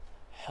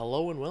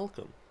Hello and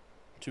welcome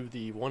to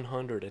the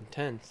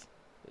 110th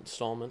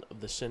installment of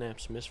the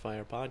Synapse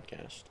Misfire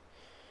podcast.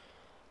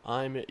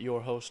 I'm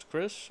your host,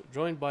 Chris,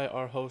 joined by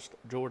our host,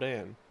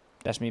 Jordan.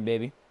 That's me,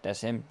 baby. That's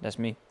him. That's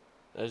me.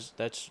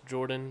 That's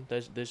Jordan.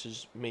 This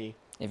is me.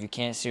 If you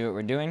can't see what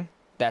we're doing,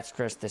 that's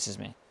Chris. This is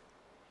me.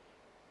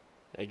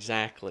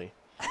 Exactly.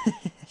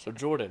 So,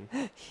 Jordan.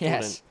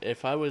 Yes. Jordan,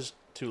 if I was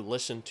to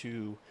listen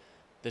to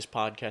this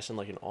podcast in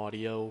like an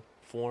audio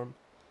form,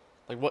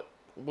 like what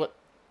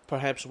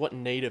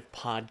native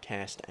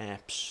podcast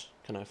apps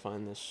can I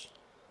find this?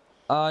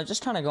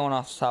 Just kind of going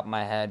off the top of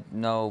my head,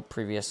 no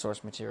previous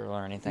source material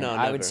or anything. No,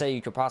 I would never. say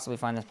you could possibly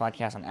find this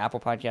podcast on Apple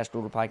Podcasts,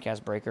 Google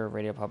Podcasts, Breaker,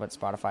 Radio Public,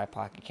 Spotify,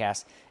 Pocket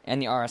Cast,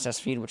 and the RSS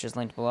feed, which is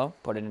linked below.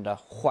 Put it into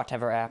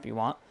whatever app you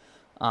want.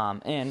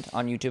 And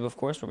on YouTube, of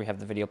course, where we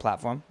have the video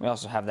platform. We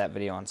also have that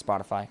video on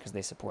Spotify because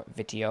they support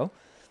video.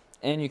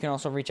 And you can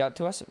also reach out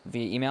to us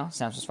via email,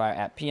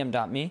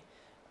 synapsmisfire@pm.me,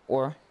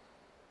 or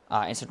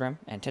Instagram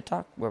and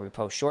TikTok, where we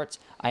post shorts.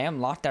 I am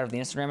locked out of the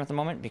Instagram at the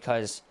moment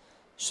because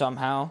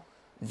somehow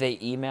they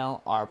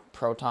email our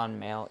Proton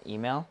Mail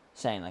email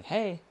saying like,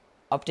 hey,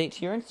 update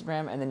to your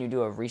Instagram, and then you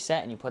do a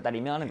reset and you put that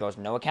email in and it goes,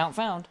 no account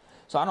found.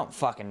 So I don't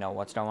fucking know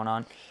what's going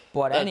on.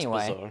 But That's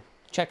anyway, bizarre.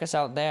 check us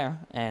out there.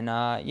 And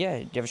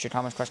give us your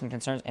comments, questions,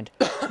 concerns,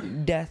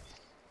 and death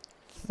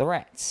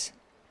threats.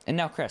 And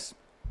now, Chris,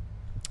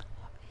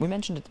 we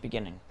mentioned at the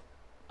beginning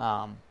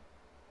how,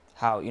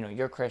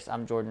 you're Chris,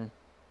 I'm Jordan.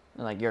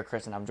 And like, you're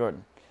Chris and I'm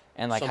Jordan.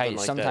 And like Something how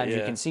like sometimes that, yeah.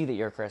 you can see that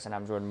you're Chris and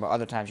I'm Jordan, but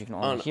other times you can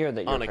only hear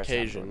that you're on Chris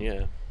occasion, and I'm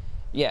Jordan.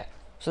 Yeah.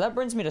 So that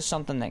brings me to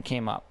something that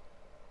came up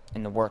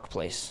in the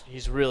workplace.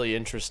 He's really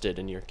interested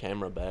in your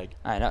camera bag.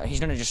 I know.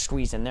 He's going to just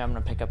squeeze in there. I'm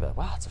going to pick up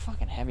wow, it's a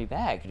fucking heavy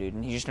bag, dude.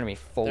 And he's just going to be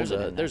folded in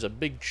there. There's a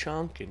big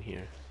chunk in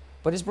here.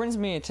 But this brings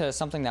me to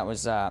something that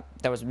was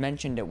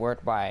mentioned at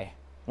work by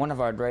one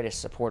of our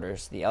greatest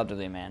supporters, the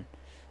elderly man.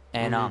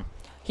 And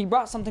he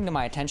brought something to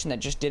my attention that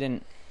just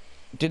didn't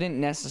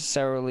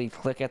necessarily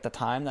click at the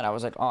time, that I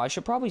was like, oh, I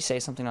should probably say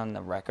something on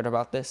the record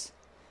about this.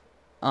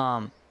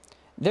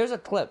 There's a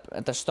clip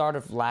at the start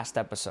of last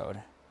episode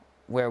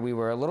where we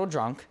were a little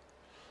drunk,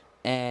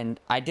 and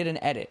I did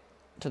an edit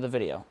to the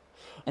video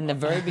in the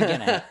very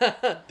beginning.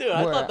 Dude,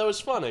 I thought that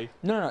was funny.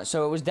 No.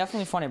 So it was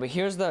definitely funny, but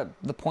here's the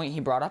point he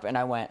brought up, and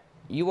I went,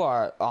 you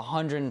are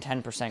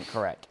 110%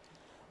 correct.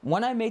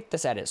 When I make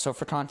this edit, so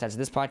for context,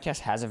 this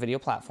podcast has a video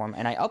platform,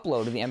 and I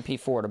upload the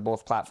MP4 to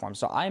both platforms.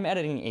 So I'm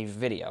editing a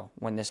video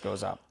when this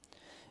goes up.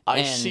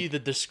 I see the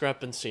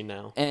discrepancy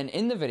now. And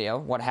in the video,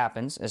 what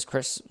happens is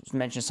Chris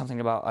mentions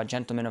something about a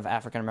gentleman of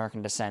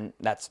African-American descent.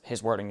 That's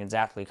his wording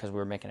exactly, because we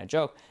were making a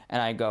joke.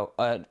 And I go,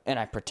 and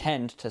I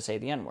pretend to say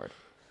the N-word.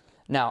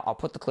 Now, I'll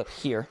put the clip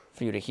here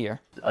for you to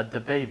hear.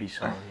 The baby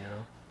song,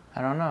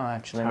 I don't know,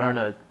 actually. Turn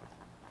a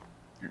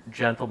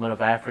gentleman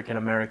of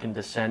African-American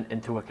descent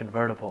into a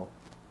convertible.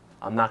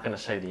 I'm not going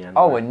to say the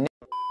N-word.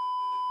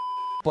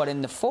 But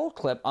in the full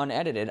clip,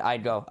 unedited,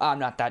 I'd go, I'm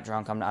not that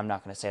drunk, I'm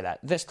not going to say that.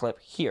 This clip,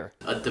 here.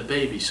 The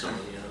baby song,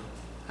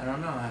 I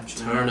don't know,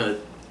 actually. Turn a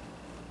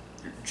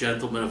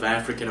gentleman of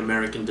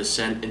African-American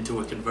descent into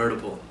a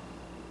convertible.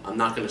 I'm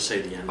not going to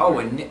say the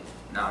N-word.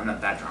 No, I'm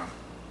not that drunk.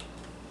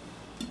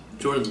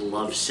 Jordan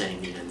loves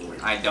saying the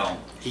N-word. I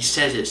don't. He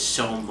says it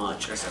so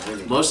much. Yes, I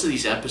really do. Most of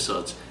these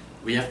episodes,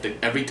 we have to,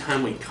 every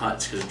time we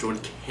cut, because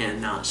Jordan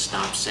cannot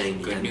stop saying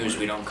the Good N-word. news,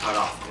 we don't cut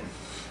often.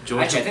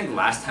 Jordan, Actually, I think the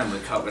last time we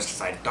cut was because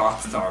I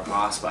doxed our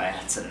boss by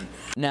accident.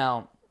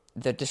 Now,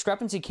 the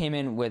discrepancy came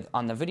in with,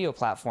 on the video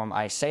platform,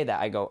 I say that,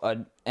 I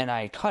go, and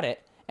I cut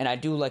it, and I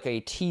do like a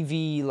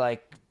TV,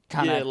 like,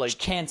 kind of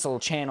cancel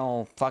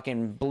channel,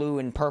 fucking blue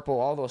and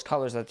purple, all those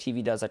colors that the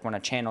TV does, like when a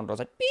channel goes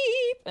like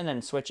beep, and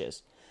then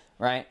switches,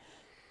 right?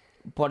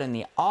 But in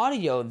the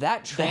audio,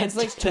 that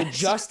translates to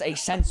just a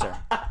sensor.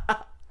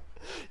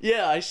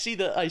 Yeah, I see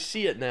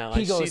it now.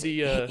 He goes,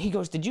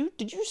 did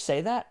you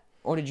say that?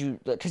 Or did you,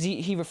 because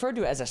he referred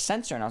to it as a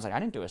censor, and I was like, I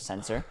didn't do a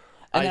censor.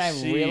 And then I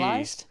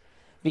realized,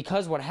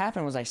 because what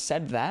happened was I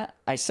said that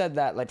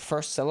like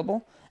first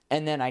syllable,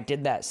 and then I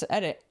did that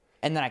edit,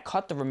 and then I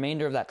cut the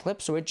remainder of that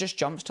clip, so it just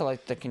jumps to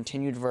like the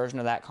continued version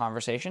of that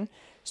conversation.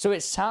 So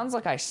it sounds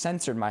like I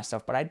censored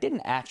myself, but I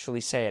didn't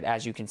actually say it,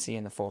 as you can see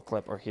in the full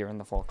clip or hear in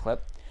the full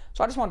clip.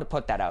 So I just wanted to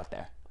put that out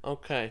there.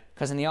 Okay.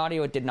 Because in the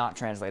audio, it did not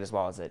translate as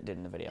well as it did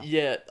in the video.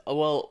 Yeah,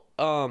 well,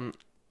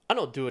 I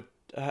don't do it.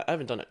 I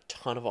haven't done a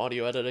ton of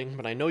audio editing,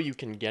 but I know you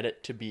can get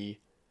it to be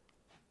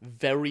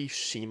very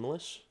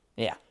seamless.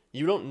 Yeah.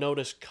 You don't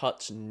notice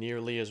cuts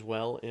nearly as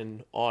well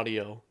in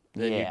audio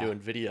than you do in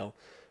video,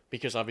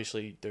 because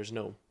obviously there's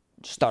no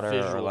stutter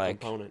visual or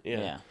like component.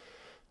 Yeah.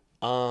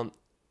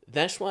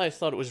 That's why I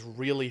thought it was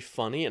really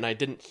funny, and I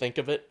didn't think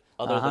of it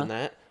other than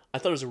that. I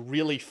thought it was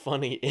really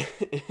funny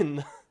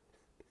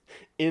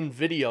in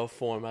video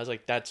form. I was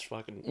like, that's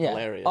fucking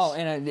hilarious. Oh,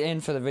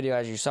 and for the video,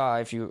 as you saw,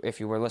 if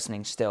you were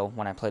listening still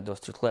when I played those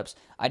two clips,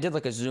 I did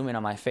like a zoom in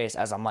on my face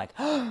as I'm like,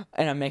 and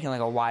I'm making like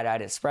a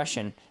wide-eyed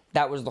expression.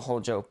 That was the whole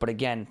joke. But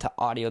again, to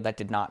audio, that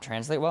did not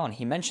translate well. And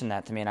he mentioned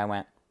that to me, and I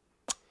went,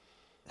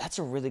 That's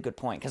a really good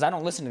point, because I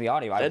don't listen to the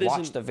audio. I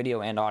watch the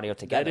video and audio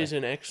together. That is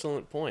an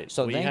excellent point.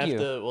 So thank you.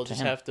 We'll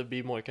just have to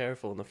be more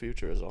careful in the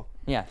future is all.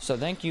 Yeah, so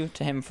thank you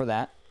to him for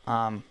that.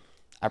 I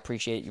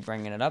appreciate you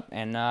bringing it up,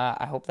 and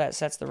I hope that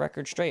sets the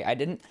record straight.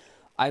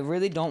 I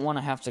really don't want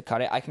to have to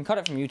cut it. I can cut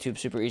it from YouTube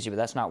super easy, but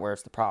that's not where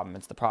it's the problem.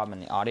 It's the problem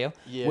in the audio,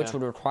 which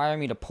would require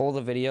me to pull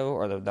the video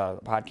or the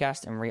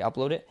podcast and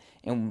re-upload it.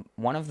 And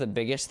one of the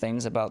biggest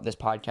things about this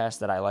podcast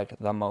that I like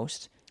the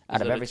most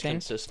out of everything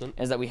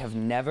is that we have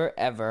never,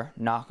 ever,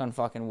 knock on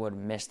fucking wood,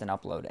 missed an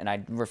upload. And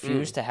I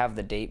refuse to have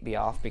the date be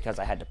off because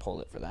I had to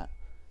pull it for that.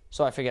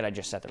 So I figured I'd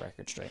just set the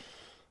record straight.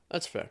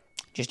 That's fair.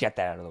 Just get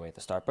that out of the way at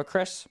the start. But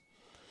Chris,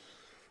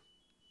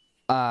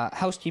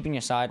 housekeeping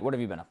aside, what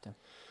have you been up to?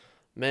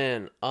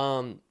 Man,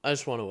 I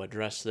just want to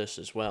address this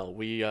as well.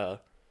 He's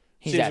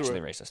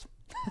actually racist.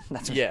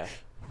 That's yeah.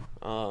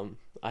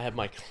 I have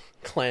my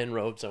clan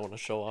robes I want to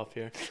show off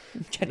here.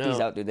 Check these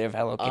out, dude. They have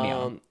Hello Kitty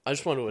on. I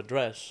just want to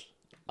address.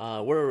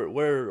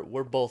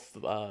 We're both.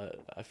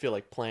 I feel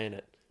like playing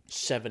at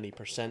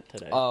 70%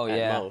 today. Oh yeah.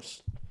 At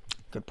most.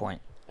 Good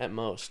point. At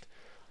most.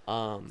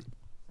 Jordan,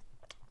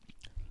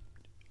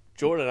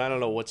 I don't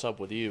know what's up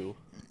with you.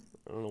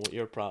 I don't know what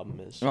your problem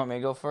is. You want me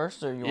to go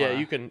first, or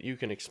you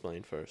can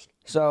explain first.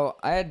 So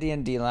I had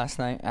D&D last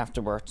night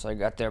after work. So I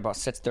got there about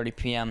 6:30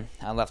 p.m.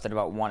 I left at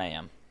about 1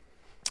 a.m.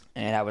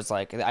 And I was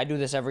like, I do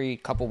this every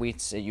couple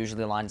weeks. It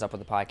usually lines up with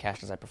the podcast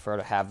because I prefer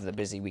to have the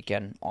busy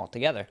weekend all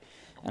together.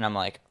 And I'm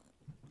like,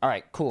 all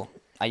right, cool.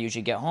 I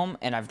usually get home,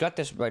 and I've got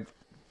this like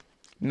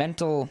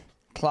mental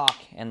clock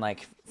and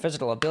like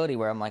physical ability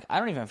where I'm like, I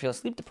don't even feel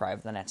sleep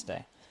deprived the next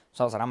day.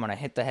 So I was like, I'm gonna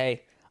hit the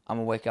hay. I'm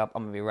gonna wake up.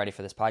 I'm gonna be ready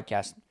for this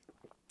podcast.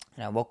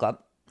 And I woke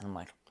up, and I'm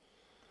like,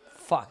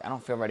 fuck, I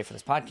don't feel ready for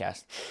this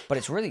podcast. But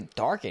it's really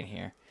dark in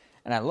here.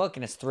 And I look,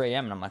 and it's 3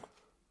 a.m., and I'm like,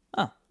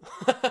 oh,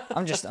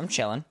 I'm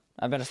chilling.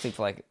 I've been asleep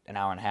for like an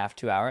hour and a half,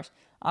 2 hours.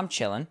 I'm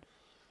chilling.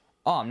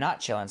 Oh, I'm not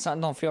chilling. Something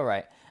don't feel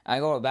right. I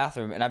go to the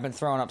bathroom, and I've been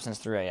throwing up since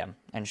 3 a.m.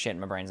 and shitting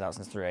my brains out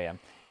since 3 a.m.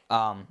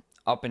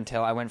 Up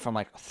until I went from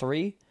like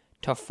 3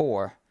 to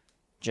 4,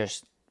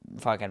 just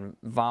fucking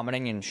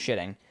vomiting and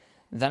shitting.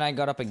 Then I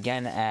got up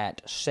again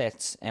at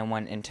 6 and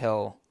went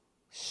until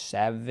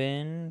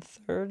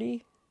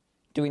 7:30,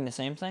 doing the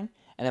same thing,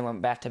 and then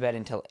went back to bed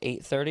until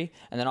 8:30,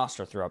 and then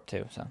Oscar threw up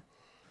too. So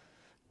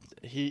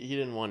he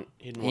didn't want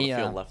to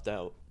feel left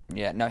out.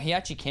 Yeah, no, he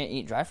actually can't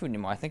eat dry food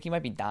anymore. I think he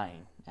might be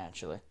dying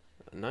actually.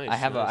 Nice. I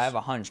have a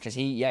hunch because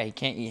he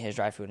can't eat his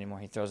dry food anymore.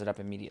 He throws it up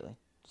immediately.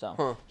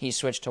 So he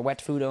switched to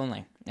wet food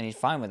only, and he's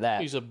fine with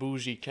that. He's a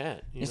bougie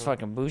cat. He's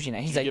fucking bougie now.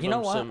 He's like, you know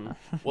what?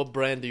 What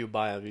brand do you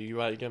buy? You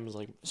give him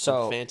like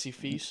some Fancy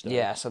Feast?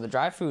 Yeah, so the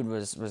dry food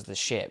was the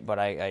shit, but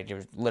it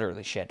was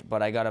literally shit.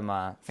 But I got him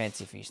a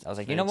Fancy Feast. I was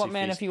like, you know what,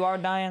 man? If you are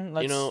dying,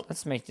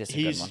 let's make this a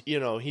good one.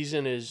 He's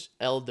in his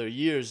elder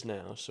years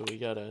now, so you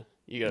gotta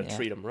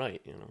treat him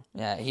right.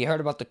 Yeah, he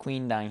heard about the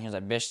queen dying. He was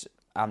like, bitch,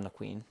 I'm the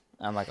queen.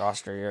 I'm like,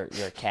 Oscar,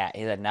 you're a cat.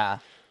 He's like, nah.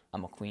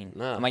 I'm a queen.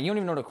 Nah. I'm like, you don't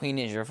even know what a queen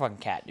is. You're a fucking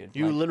cat, dude.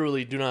 You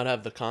literally do not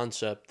have the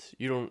concept.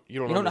 You don't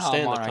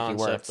understand the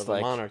concept of a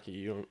monarchy.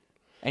 You don't.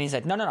 And he's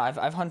like, no.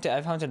 I've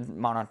hunted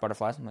monarch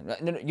butterflies. I'm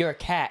like, no, you're a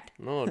cat.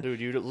 No, dude,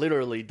 you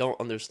literally don't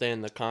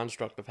understand the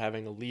construct of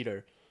having a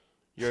leader.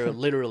 You're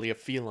literally a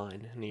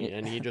feline,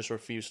 and he just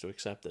refused to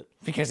accept it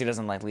because he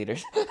doesn't like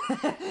leaders.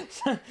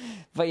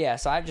 But yeah,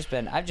 so I've just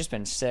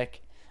been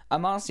sick.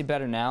 I'm honestly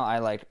better now. I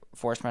like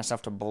forced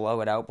myself to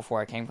blow it out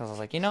before I came because I was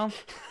like,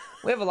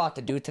 we have a lot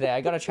to do today.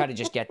 I got to try to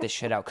just get this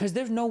shit out. Because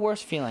there's no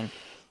worse feeling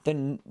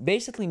than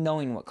basically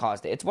knowing what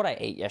caused it. It's what I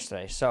ate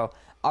yesterday. So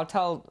I'll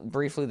tell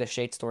briefly the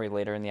shade story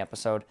later in the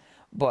episode.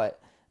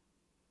 But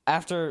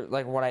after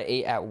like what I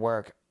ate at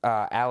work,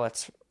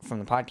 Alex from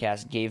the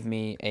podcast gave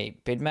me a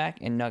Big Mac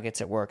and nuggets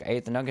at work. I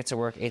ate the nuggets at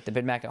work, ate the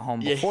Big Mac at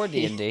home before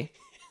D&D.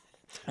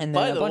 And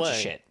then a bunch of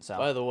shit. So.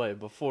 By the way,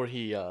 before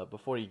he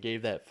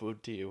gave that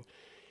food to you,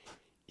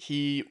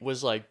 he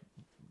was like,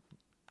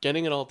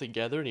 getting it all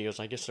together, and he goes,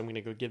 I guess I'm gonna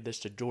go give this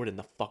to Jordan,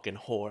 the fucking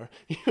whore.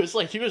 He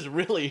was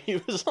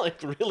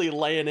really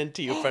laying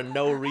into you for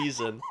no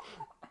reason.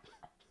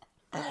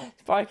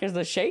 It's probably because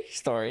the shake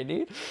story,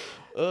 dude.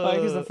 Probably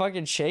because the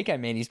fucking shake I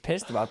made, he's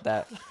pissed about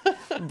that.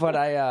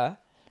 But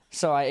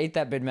so I ate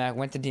that Big Mac,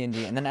 went to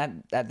D&D, and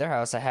then at their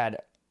house I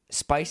had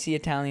spicy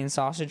Italian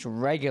sausage,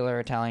 regular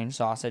Italian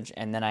sausage,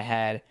 and then I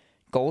had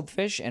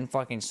goldfish and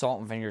fucking salt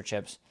and vinegar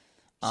chips.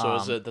 So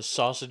is it the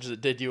sausage that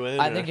did you in?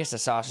 I think it's the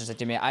sausage that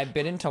did me. I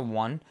bit into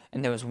one,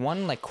 and there was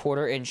one like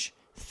 1/4-inch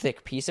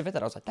thick piece of it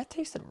that I was like, that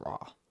tasted raw.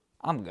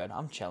 I'm good.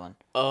 I'm chilling.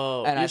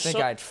 Oh, and I think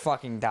I'd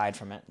fucking died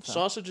from it. So.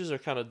 Sausages are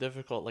kind of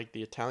difficult, like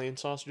the Italian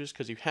sausages,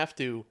 because you have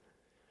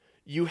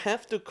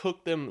to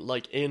cook them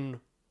like in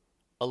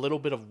a little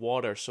bit of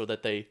water so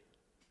that they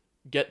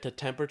get to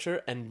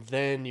temperature, and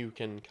then you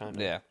can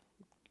kind of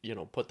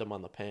put them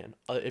on the pan.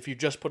 If you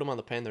just put them on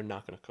the pan, they're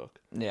not going to cook.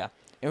 Yeah.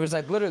 It was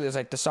like literally,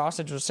 the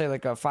sausage was say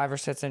like a 5 or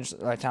 6 inch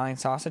Italian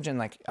sausage, and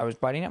like I was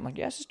biting it. I'm like,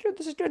 yeah, this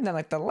is good. And then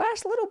like the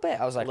last little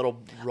bit, I was like, that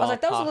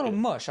was a little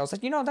mush. I was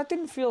like, that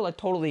didn't feel like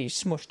totally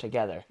smushed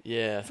together.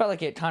 Yeah. It felt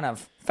like it kind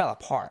of fell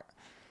apart.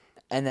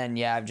 And then,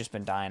 yeah, I've just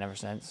been dying ever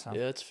since. So.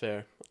 Yeah, that's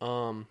fair.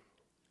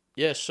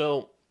 Yeah,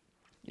 so...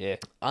 Yeah.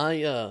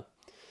 I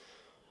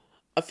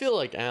feel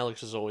like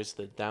Alex is always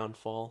the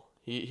downfall.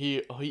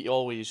 He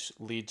always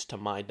leads to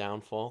my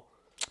downfall.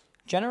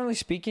 Generally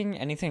speaking,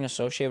 anything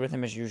associated with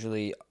him is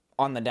usually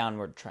on the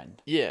downward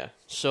trend. Yeah,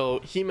 so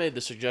he made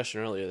the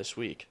suggestion earlier this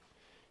week.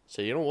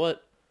 So you know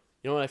what?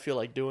 You know what I feel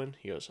like doing?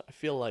 He goes, I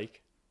feel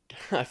like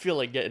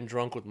getting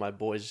drunk with my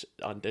boys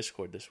on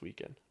Discord this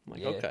weekend. I'm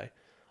like, okay.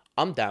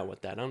 I'm down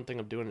with that. I don't think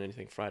I'm doing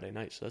anything Friday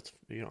night, so that's,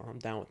 I'm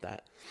down with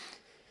that.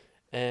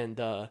 And,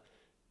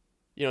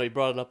 he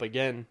brought it up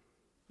again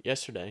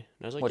yesterday.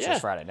 And I was like, Which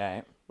was Friday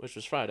night. Which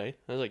was Friday.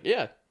 I was like,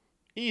 yeah,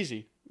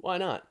 easy. Why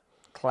not?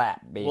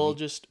 Clap, baby. We'll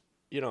just,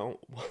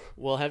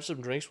 we'll have some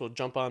drinks. We'll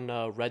jump on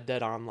Red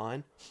Dead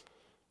Online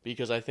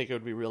because I think it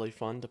would be really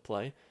fun to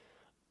play.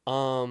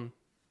 And,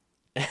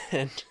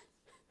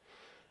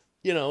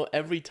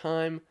 every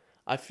time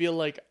I feel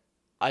like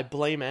I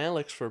blame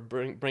Alex for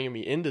bringing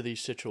me into these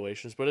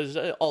situations, but it's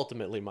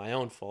ultimately my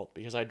own fault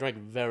because I drank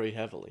very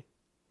heavily.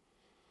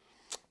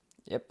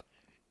 Yep.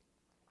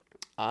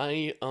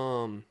 I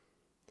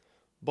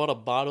bought a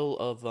bottle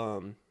of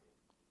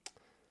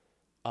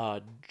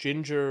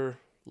ginger,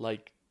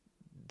 like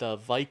the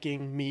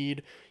Viking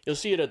mead. You'll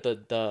see it at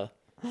the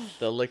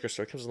liquor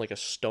store. It comes in like a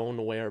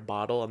stoneware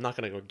bottle. I'm not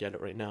gonna go get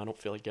it right now. I don't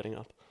feel like getting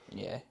up.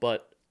 Yeah.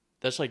 But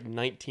that's like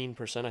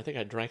 19%. I think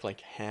I drank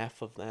like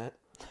half of that.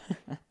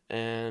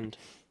 And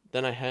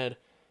then I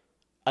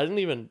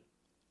didn't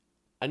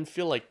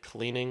feel like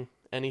cleaning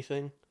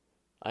anything.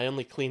 I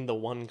only cleaned the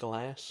one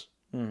glass.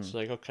 It's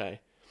like, okay,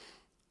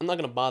 I'm not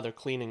going to bother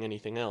cleaning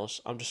anything else.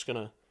 I'm just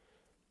going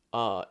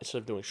to, instead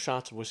of doing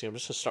shots of whiskey, I'm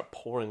just going to start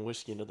pouring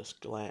whiskey into this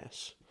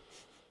glass.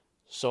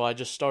 So I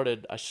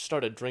started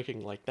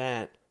drinking like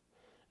that.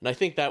 And I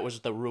think that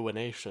was the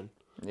ruination.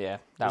 Yeah,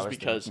 that was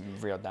because the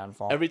real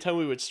downfall. Every time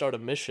we would start a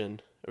mission,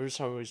 I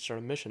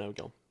would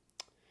go,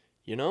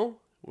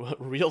 what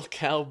real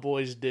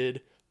cowboys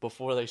did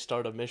before they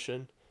start a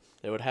mission?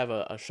 They would have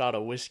a shot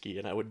of whiskey,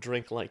 and I would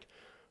drink like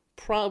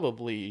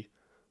probably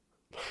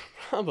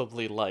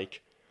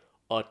like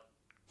a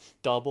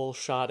double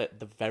shot at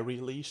the very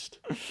least.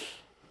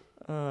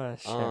 Oh,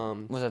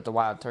 shit. Was it the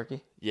Wild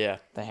Turkey? Yeah.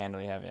 The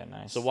handle you have, yeah,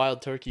 nice. It's the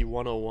Wild Turkey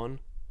 101.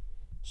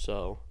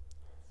 So,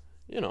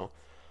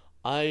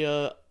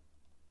 I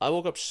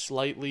woke up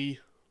slightly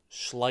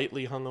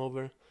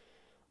hungover,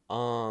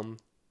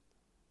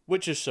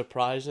 which is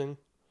surprising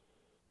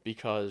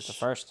because... The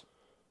first.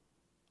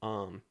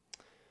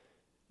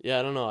 Yeah,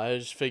 I don't know. I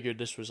just figured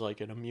this was like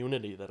an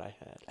immunity that I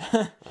had.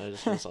 I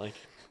just was like,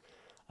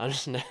 I'm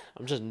just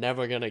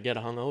never gonna get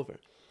hungover.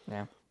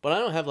 Yeah. But I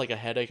don't have like a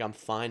headache. I'm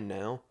fine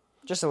now.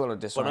 Just a little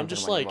disoriented. But I'm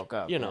just when like, you woke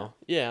up,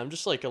 I'm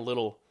just like a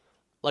little.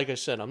 Like I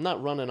said, I'm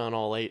not running on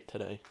all 8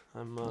 today.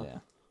 I'm.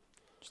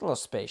 Just a little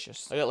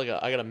spacious. I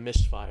got a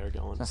misfire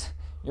going.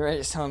 You're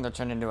ready to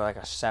turn into like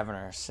a 7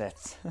 or a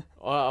 6.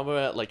 I'm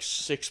at like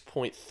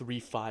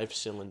 6.35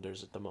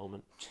 cylinders at the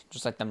moment.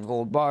 Just like them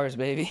gold bars,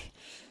 baby.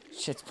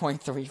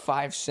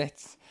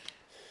 6.356.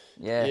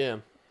 Yeah. Yeah.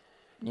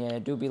 Yeah,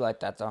 it do be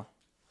like that, though.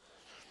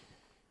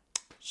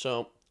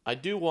 So, I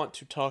do want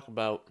to talk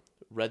about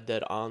Red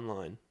Dead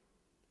Online.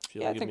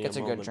 Yeah, I think it's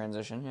a good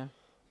transition, yeah.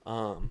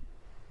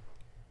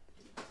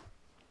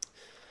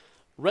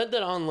 Red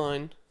Dead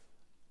Online,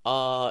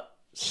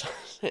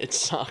 it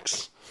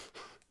sucks.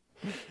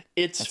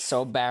 It's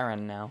so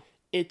barren now.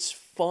 It's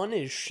fun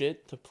as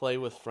shit to play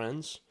with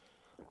friends,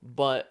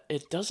 but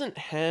it doesn't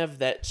have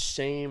the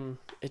same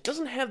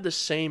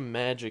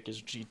magic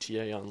as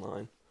GTA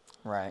Online.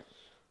 Right.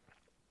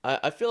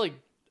 I feel like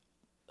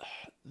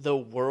the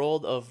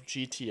world of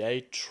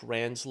GTA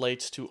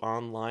translates to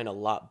online a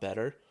lot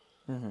better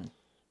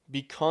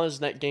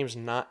because that game's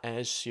not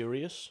as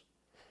serious.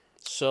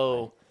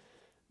 So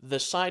the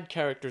side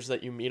characters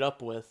that you meet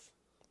up with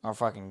are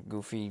fucking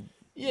goofy.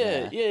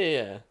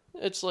 Yeah.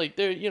 It's like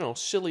they're,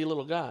 silly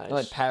little guys. They're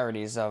like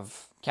parodies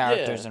of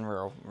characters in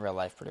real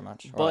life, pretty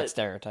much. Or like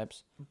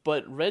stereotypes.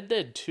 But Red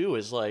Dead 2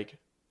 is like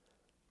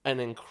an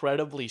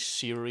incredibly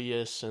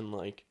serious and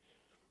like,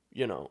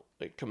 a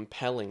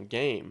compelling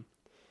game.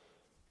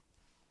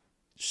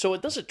 So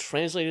it doesn't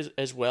translate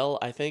as well,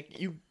 I think.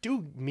 You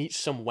do meet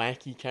some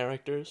wacky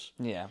characters.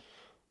 Yeah.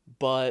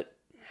 But,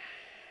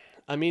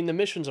 I mean, the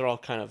missions are all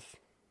kind of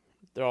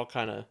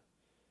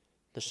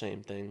the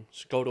same thing.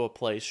 Just go to a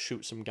place,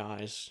 shoot some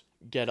guys,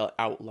 get an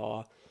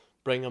outlaw,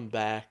 bring them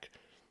back.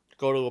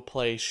 Go to a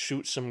place,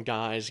 shoot some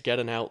guys, get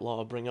an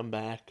outlaw, bring them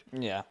back.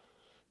 Yeah.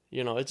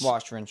 It's...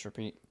 Wash, rinse,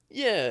 repeat.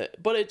 Yeah,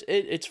 but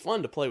it's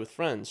fun to play with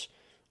friends.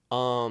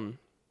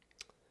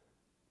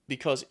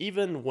 Because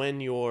even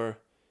when you're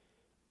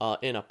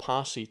in a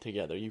posse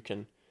together, you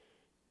can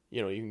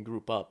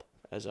group up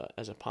as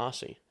a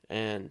posse.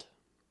 And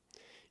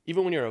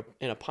even when you're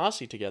in a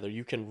posse together,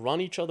 you can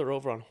run each other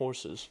over on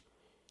horses.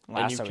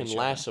 And you can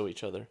lasso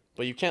each other.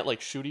 But you can't,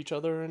 shoot each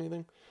other or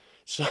anything.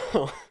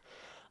 So,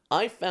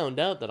 I found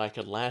out that I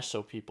could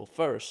lasso people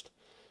first.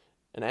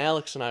 And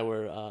Alex and I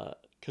were,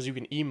 because you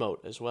can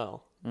emote as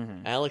well.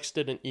 Mm-hmm. Alex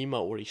did an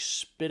emote where he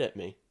spit at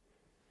me.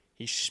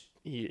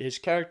 his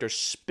character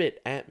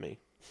spit at me.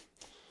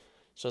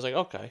 So I was like,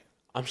 okay,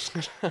 I'm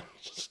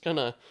just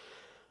gonna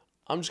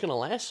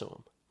lasso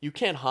him. You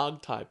can't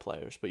hog tie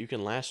players, but you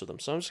can lasso them.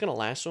 So I'm just gonna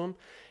lasso him,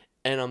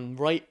 and I'm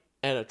right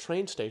at a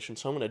train station,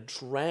 so I'm gonna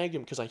drag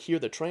him because I hear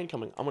the train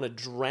coming. I'm gonna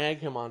drag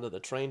him onto the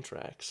train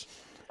tracks.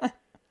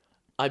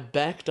 I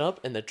backed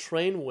up, and the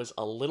train was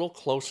a little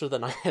closer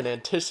than I had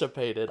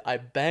anticipated. I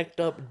backed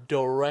up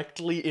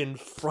directly in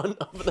front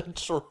of the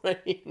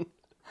train.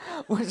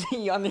 Was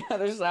he on the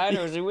other side,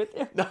 or was he with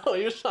you? No,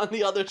 he was on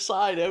the other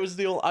side. I was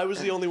the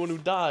only one who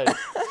died.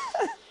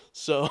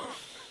 So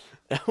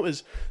that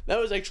was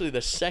actually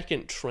the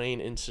second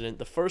train incident.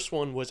 The first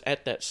one was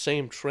at that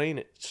same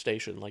train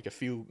station, like a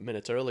few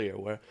minutes earlier,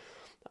 where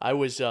I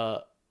was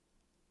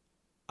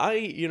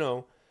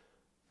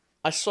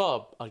I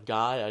saw a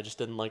guy, I just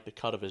didn't like the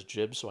cut of his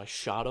jib, so I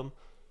shot him.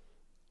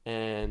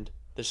 And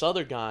this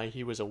other guy,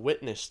 he was a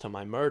witness to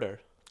my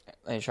murder.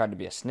 And he tried to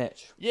be a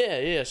snitch.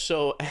 Yeah.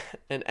 So,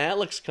 and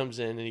Alex comes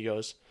in and he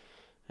goes,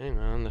 "Hang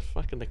on,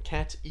 the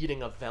cat's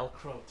eating a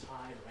Velcro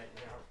tie right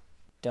now."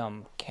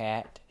 Dumb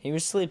cat. He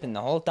was sleeping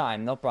the whole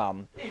time, no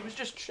problem. He was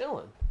just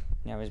chilling.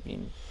 Now he's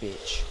being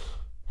bitch.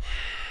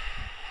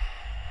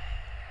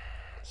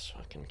 This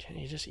fucking cat,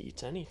 he just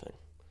eats anything.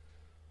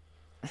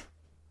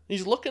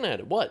 He's looking at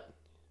it. What?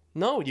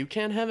 No, you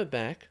can't have it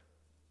back.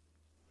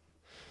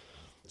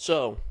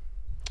 So,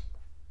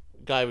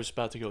 guy was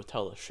about to go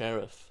tell the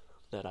sheriff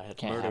that I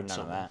had murdered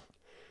someone. Of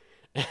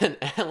that. And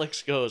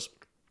Alex goes,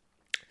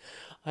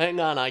 "Hang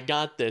on, I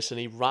got this." And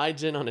he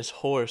rides in on his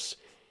horse,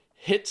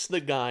 hits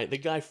the guy. The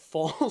guy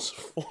falls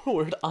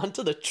forward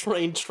onto the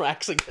train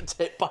tracks and gets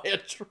hit by a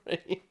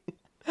train.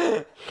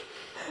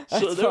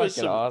 So there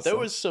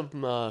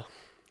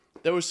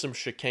was some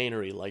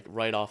chicanery, like,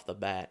 right off the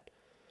bat.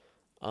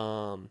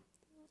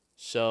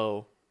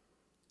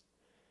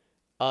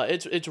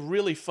 It's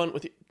really fun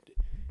with you.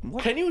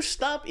 What? Can you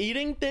stop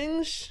eating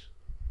things?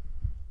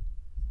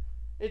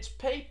 It's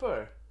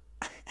paper.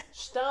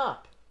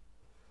 Stop.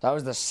 That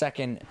was the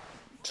second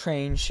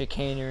train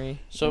chicanery.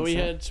 So we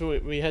had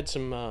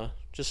some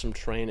just some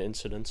train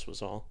incidents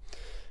was all,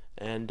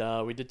 and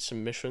we did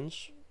some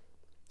missions.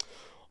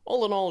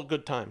 All in all, a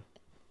good time.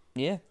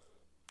 Yeah.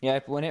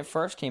 When it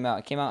first came out,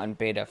 it came out in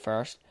beta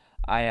first.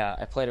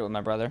 I played it with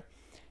my brother,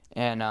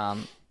 and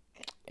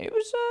it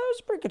was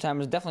a pretty good time. It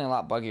was definitely a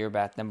lot buggier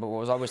back then, but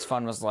what was always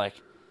fun was like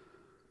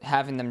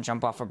having them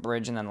jump off a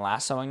bridge and then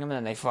lassoing them, and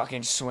then they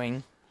fucking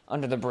swing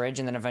under the bridge,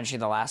 and then eventually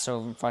the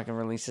lasso fucking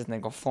releases and they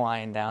go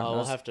flying down.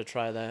 I'll have to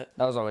try that.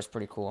 That was always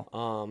pretty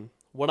cool.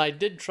 What I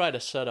did try to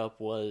set up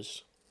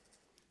was,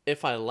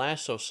 if I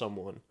lasso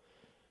someone,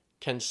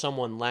 can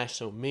someone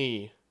lasso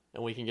me,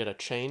 and we can get a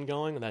chain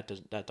going?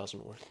 That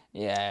doesn't work.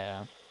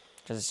 Yeah.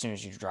 Because as soon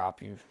as you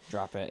drop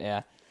it.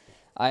 Yeah.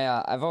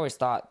 I've always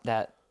thought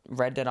that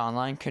Red Dead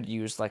Online could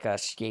use like a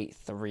Skate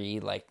 3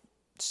 like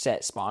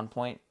set spawn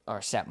point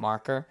or set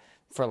marker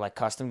for like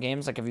custom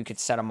games. Like if you could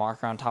set a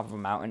marker on top of a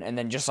mountain and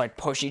then just like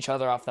push each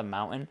other off the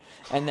mountain,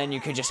 and then you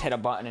could just hit a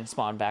button and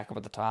spawn back up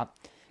at the top.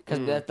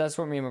 Because that's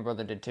what me and my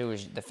brother did too.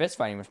 Is the fist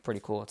fighting was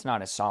pretty cool. It's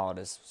not as solid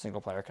as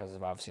single player because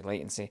of obviously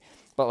latency,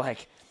 but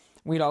like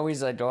we'd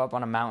always like go up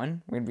on a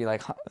mountain. We'd be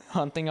like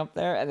hunting up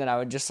there, and then I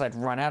would just like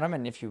run at them.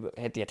 And if you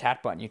hit the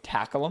attack button, you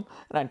tackle them,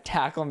 and I'd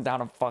tackle them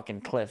down a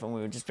fucking cliff, and we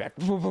would just be like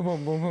boom, boom,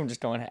 boom, boom, boom,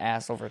 just going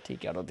ass over a tea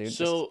kettle, dude.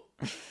 So,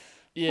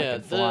 yeah,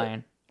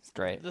 flying. It's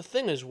great. The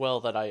thing as well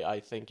that I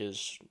think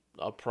is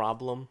a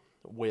problem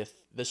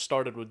with this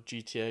started with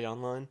GTA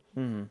Online,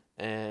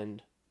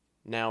 and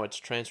now it's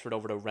transferred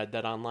over to Red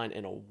Dead Online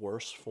in a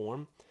worse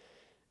form,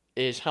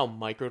 is how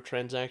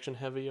microtransaction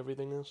heavy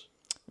everything is.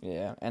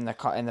 Yeah, and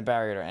the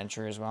barrier to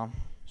entry as well.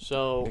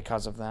 So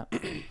because of that,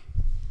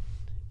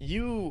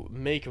 you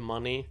make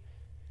money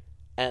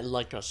at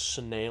like a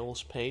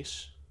snail's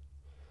pace,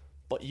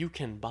 but you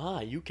can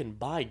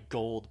buy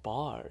gold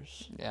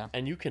bars. Yeah,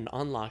 and you can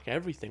unlock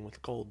everything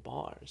with gold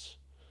bars.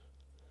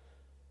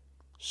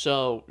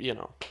 So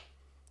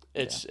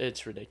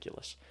it's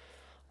ridiculous.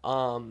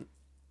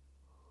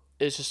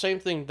 It's the same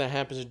thing that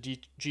happens in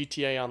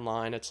GTA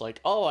Online. It's like,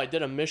 oh, I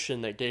did a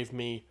mission that gave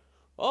me,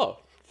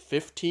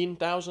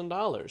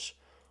 $15,000.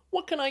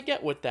 What can I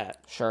get with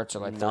that? Shirts are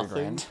like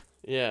 $30,000.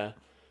 Yeah,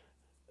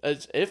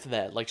 as if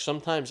that. Like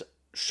sometimes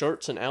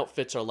shirts and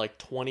outfits are like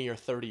 20 or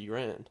 30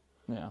 grand.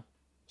 Yeah.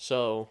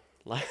 So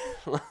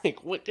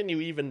like what can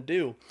you even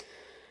do?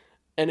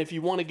 And if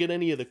you want to get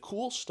any of the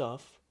cool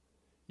stuff,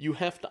 you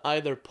have to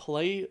either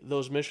play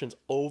those missions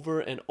over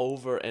and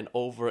over and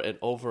over and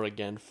over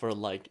again for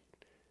like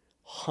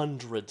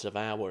hundreds of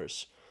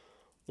hours,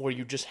 or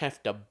you just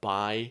have to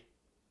buy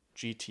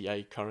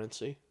GTA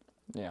currency.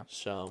 Yeah.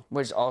 So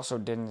which also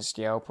didn't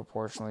scale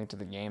proportionally to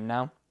the game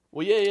now.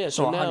 Well, yeah.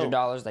 So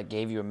 $100 that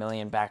gave you $1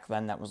 million back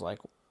then, that was like,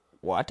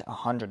 what?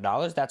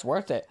 $100? That's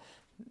worth it.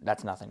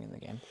 That's nothing in the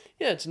game.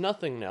 Yeah, it's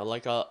nothing now.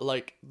 Like the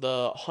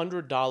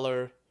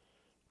 $100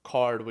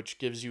 card, which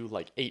gives you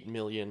like 8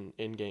 million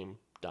in-game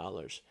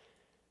dollars.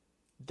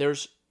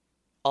 There's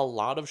a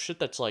lot of shit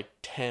that's like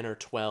 10 or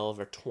 12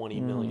 or 20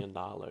 million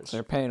dollars. So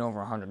they're paying over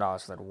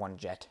 $100 for that one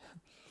jet.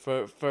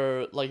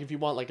 For like if you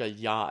want like a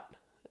yacht,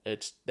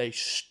 they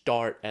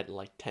start at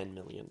like $10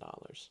 million.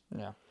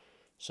 Yeah.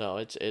 So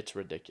it's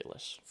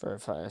ridiculous.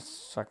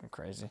 It's fucking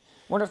crazy.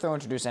 Wonder if they'll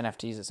introduce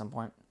NFTs at some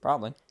point.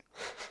 Probably.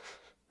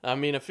 I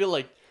mean, I feel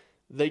like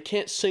they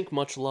can't sink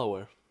much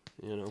lower,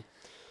 you know.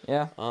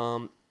 Yeah.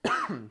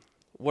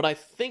 What I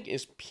think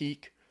is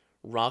peak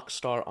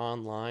Rockstar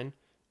Online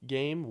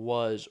game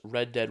was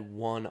Red Dead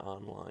 1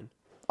 Online.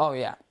 Oh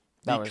yeah.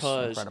 That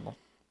was incredible.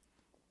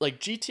 Like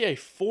GTA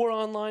 4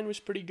 Online was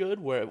pretty good,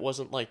 where it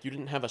wasn't like you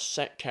didn't have a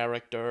set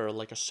character or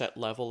like a set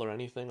level or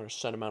anything or a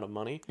set amount of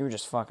money. You were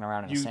just fucking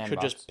around in a sandbox. You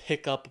could just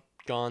pick up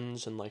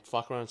guns and like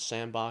fuck around in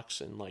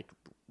sandbox and like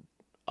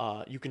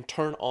you can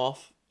turn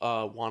off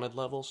wanted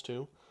levels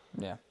too.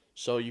 Yeah.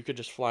 So you could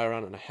just fly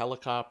around in a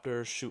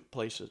helicopter, shoot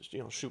places,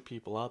 shoot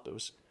people up. It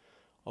was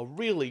a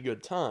really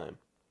good time.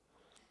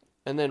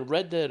 And then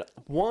Red Dead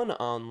 1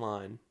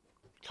 Online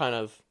kind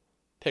of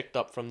picked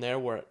up from there,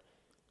 where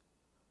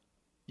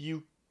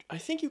I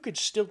think you could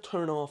still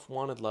turn off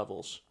wanted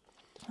levels.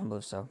 I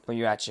believe so. But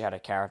you actually had a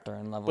character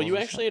in levels. But you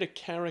actually had a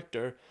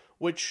character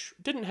which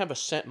didn't have a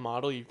set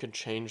model. You could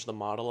change the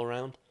model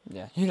around.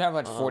 Yeah, you'd have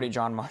like 40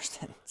 John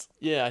Marstons.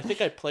 Yeah, I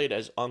think I played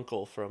as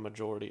Uncle for a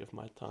majority of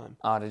my time.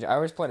 Oh, did you? I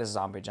always played as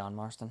Zombie John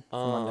Marston from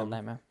Undead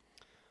Nightmare.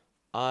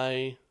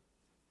 And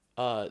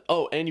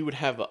you would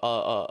have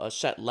a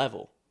set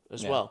level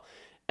as well.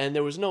 And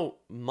there was no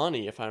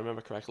money, if I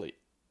remember correctly.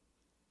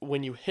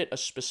 When you hit a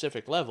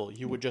specific level,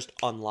 you would just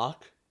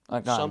unlock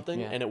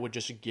something, and it would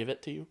just give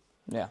it to you.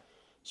 Yeah.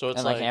 So it's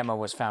and like ammo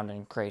was found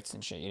in crates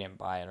and shit. You didn't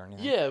buy it or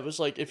anything. Yeah, it was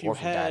like if you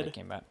died, it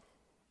came back.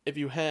 If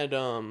you had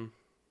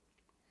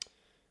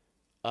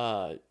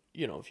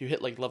if you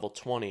hit like level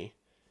 20,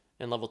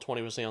 and level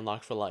 20 was the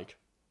unlock for like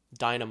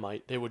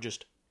dynamite, they would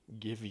just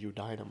give you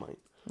dynamite.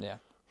 Yeah.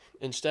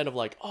 Instead of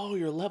like, oh,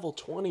 you're level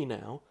 20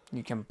 now.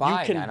 You can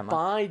buy dynamite.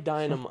 Buy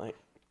dynamite.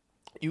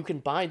 You can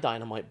buy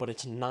dynamite, but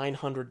it's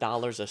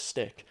 $900 a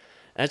stick.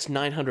 That's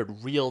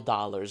 900 real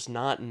dollars,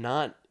 not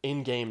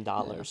in-game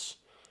dollars.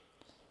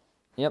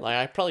 Yep. Like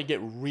I probably get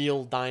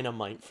real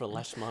dynamite for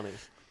less money.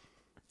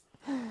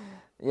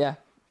 Yeah.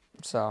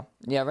 So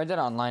yeah, Red Dead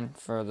Online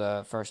for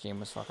the first game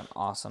was fucking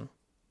awesome.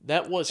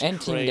 That was and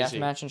crazy.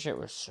 Team Deathmatch and shit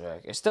was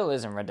sick. It still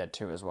is in Red Dead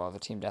 2 as well. The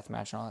Team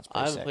Deathmatch and all that's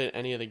pretty sick. I haven't played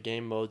any of the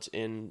game modes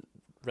in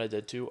Red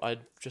Dead 2. I've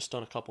just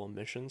done a couple of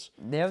missions.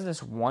 They have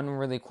this one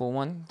really cool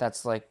one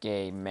that's like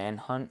a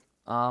manhunt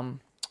kind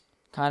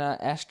of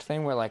esque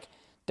thing where like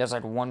there's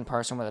like one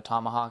person with a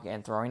tomahawk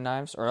and throwing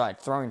knives, or like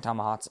throwing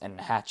tomahawks and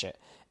a hatchet,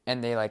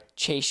 and they like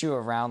chase you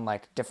around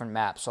like different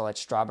maps. So like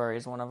Strawberry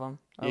is one of them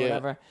or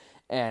whatever,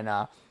 and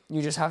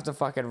you just have to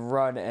fucking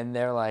run, and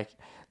they'll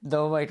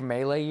like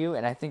melee you,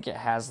 and I think it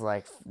has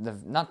like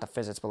not the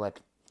physics but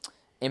like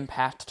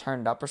impact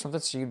turned up or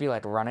something, so you'd be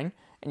like running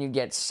and you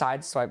get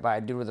sideswiped by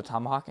a dude with a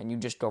tomahawk and you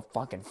just go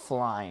fucking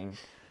flying.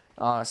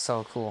 Oh, it's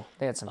so cool.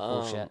 They had some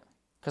cool shit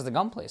because the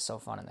gunplay is so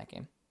fun in that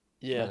game.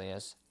 Yeah, it really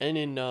is. And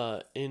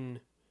in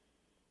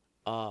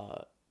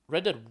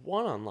Red Dead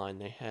 1 Online,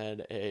 they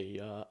had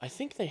I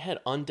think they had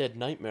Undead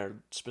Nightmare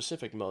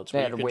specific modes.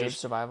 They had wave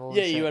survival.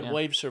 Yeah, you had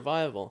wave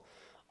survival.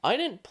 I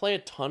didn't play a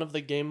ton of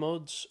the game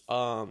modes.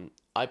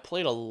 I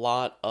played a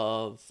lot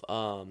of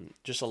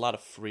just a lot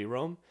of free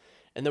roam,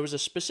 and there was a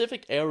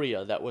specific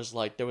area that was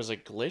like there was a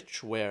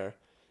glitch where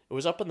it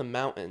was up in the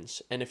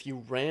mountains, and if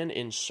you ran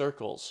in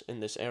circles in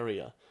this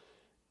area,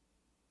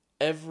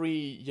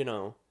 every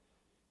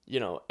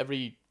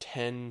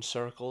 10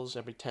 circles,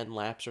 every 10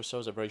 laps or so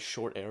is a very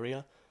short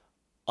area,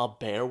 a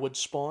bear would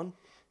spawn.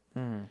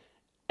 Mm.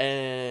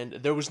 And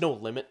there was no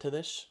limit to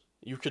this.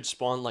 You could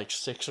spawn like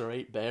 6 or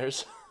 8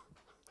 bears.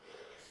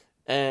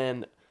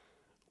 And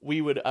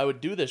I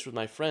would do this with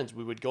my friends.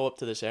 We would go up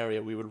to this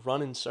area, we would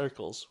run in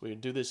circles, we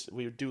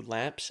would do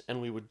laps,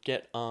 and we would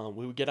get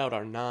out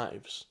our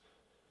knives.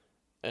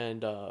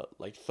 And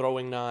like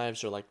throwing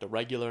knives or like the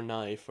regular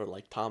knife or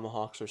like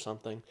tomahawks or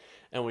something,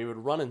 and we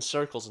would run in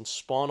circles and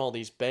spawn all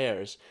these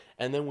bears,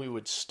 and then we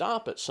would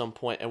stop at some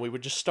point and we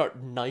would just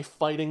start knife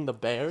fighting the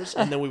bears,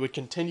 and then we would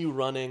continue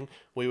running,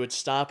 we would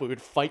stop, we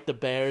would fight the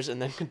bears,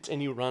 and then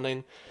continue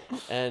running,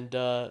 and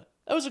that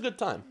was a good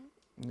time.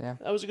 Yeah,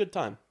 that was a good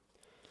time.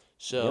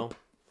 So,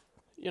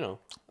 yeah,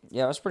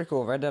 it was pretty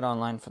cool. Red Dead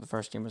Online for the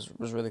first game was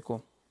really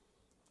cool,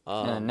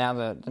 and now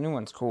the new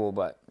one's cool,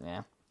 but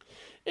yeah.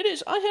 It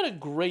is. I had a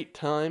great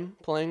time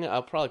playing it.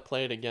 I'll probably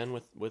play it again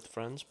with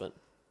friends, but,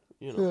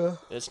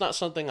 it's not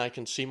something I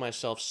can see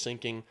myself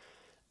sinking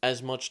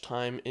as much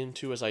time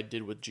into as I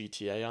did with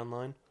GTA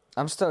Online.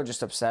 I'm still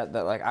just upset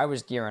that, like, I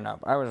was gearing up.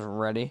 I was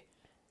ready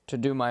to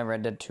do my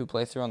Red Dead 2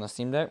 playthrough on the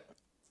Steam Deck,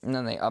 and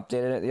then they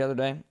updated it the other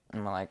day,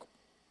 and we're like,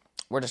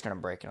 we're just going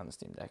to break it on the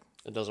Steam Deck.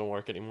 It doesn't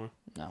work anymore?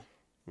 No.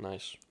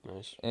 Nice.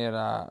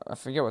 I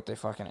forget what they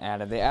fucking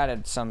added. They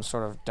added some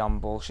sort of dumb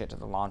bullshit to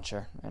the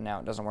launcher, and now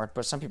it doesn't work.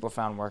 But some people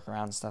found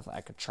workarounds and stuff that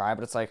I could try.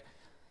 But it's like,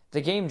 the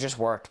game just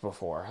worked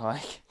before.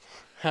 Like,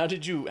 how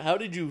did you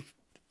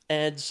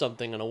add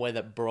something in a way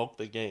that broke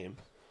the game?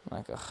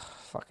 Like, ugh,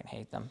 fucking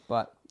hate them.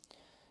 But,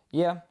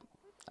 yeah,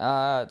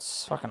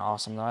 it's fucking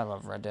awesome, though. I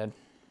love Red Dead.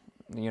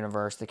 The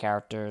universe, the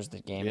characters, the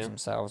games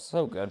themselves.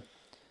 So good.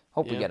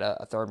 Hope we get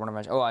a third one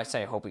eventually. Oh, I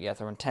say hope we get a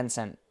third one.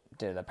 Tencent,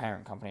 the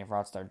parent company of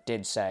Rockstar,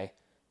 did say,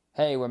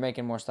 hey, we're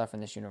making more stuff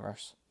in this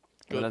universe.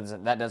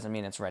 That doesn't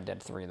mean it's Red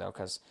Dead 3, though,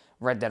 because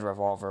Red Dead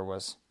Revolver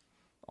was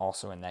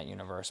also in that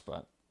universe,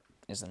 but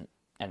isn't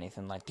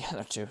anything like the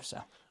other two,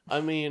 so. I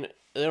mean,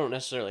 they don't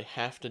necessarily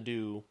have to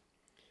do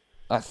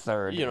a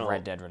third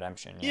Red Dead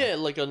Redemption. Yeah,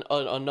 like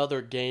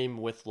another game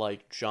with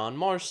like John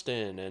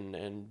Marston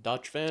and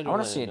Dutch Van der Linde. I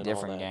want to see a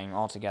different game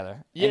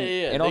altogether. Yeah, and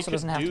yeah. It also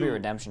doesn't have to be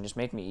Redemption. Just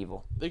make me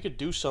evil. They could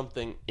do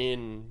something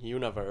in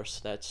universe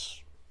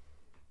that's,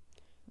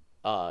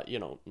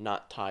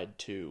 not tied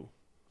to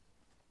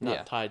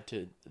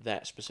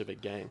that specific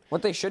game.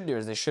 What they should do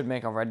is they should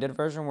make a Red Dead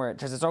version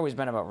because it's always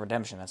been about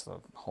redemption. That's the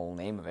whole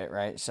name of it,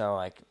 right? So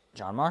like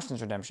John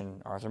Marston's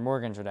redemption, Arthur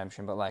Morgan's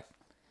redemption, but like.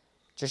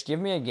 Just give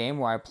me a game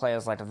where I play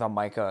as, like, the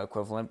Micah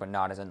equivalent, but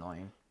not as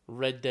annoying.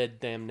 Red Dead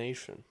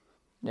Damnation.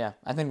 Yeah,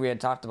 I think we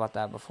had talked about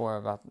that before,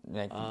 about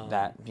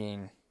that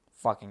being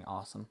fucking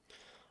awesome.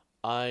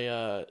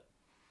 It's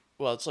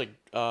like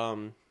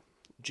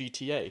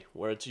GTA,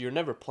 where you're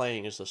never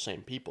playing as the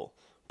same people,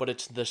 but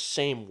it's the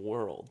same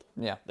world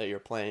that you're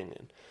playing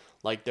in.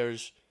 Like,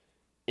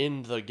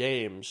 in the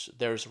games,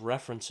 there's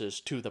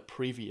references to the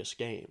previous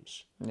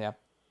games. Yeah.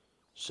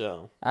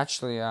 So.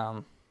 Actually,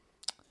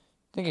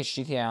 I think it's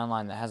GTA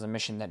Online that has a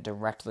mission that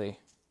directly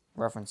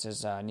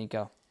references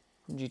Nico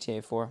from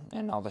GTA 4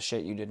 and all the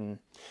shit you did in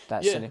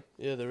that city.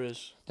 Yeah, there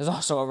is. There's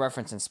also a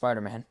reference in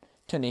Spider-Man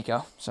to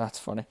Nico, so that's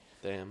funny.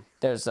 Damn.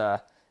 There's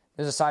a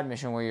side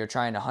mission where you're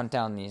trying to hunt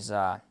down these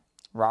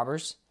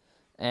robbers,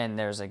 and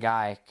there's a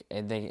guy,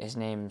 his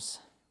name's...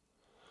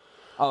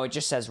 Oh, it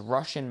just says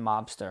Russian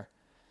mobster,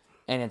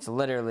 and it's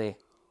literally...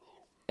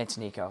 It's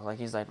Nico. Like,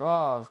 he's like,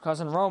 oh,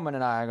 cousin Roman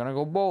and I are going to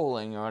go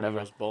bowling or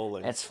whatever.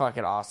 Bowling. It's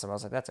fucking awesome. I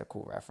was like, that's a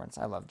cool reference.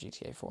 I love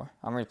GTA 4.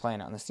 I'm replaying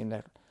it on the Steam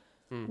Deck.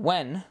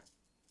 When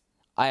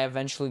I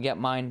eventually get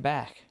mine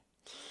back.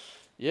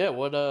 Yeah,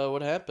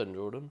 what happened,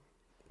 Jordan?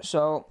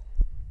 So,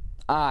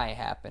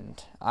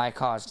 I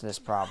caused this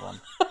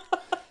problem.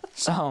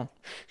 So,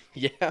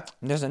 yeah.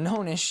 There's a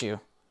known issue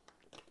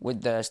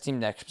with the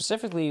Steam Deck,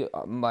 specifically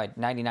like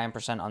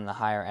 99% on the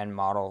higher end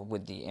model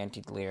with the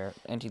anti-glare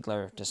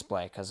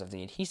display because of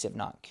the adhesive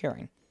not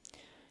curing.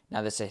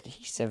 Now this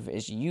adhesive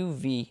is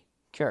UV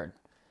cured.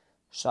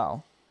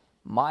 So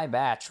my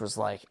batch was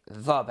like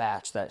the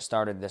batch that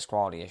started this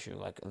quality issue.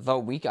 Like the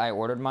week I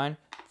ordered mine,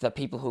 the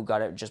people who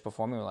got it just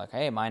before me were like,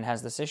 hey, mine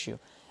has this issue.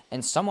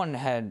 And someone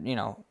had,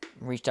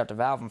 reached out to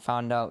Valve and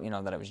found out,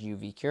 that it was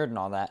UV cured and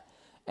all that.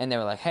 And they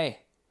were like, hey,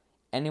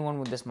 anyone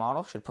with this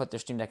model should put their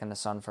Steam Deck in the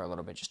sun for a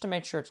little bit just to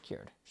make sure it's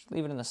cured. Just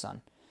leave it in the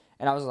sun.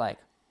 And I was like,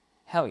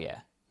 hell yeah.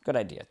 Good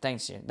idea.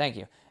 Thank you.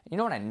 You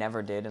know what I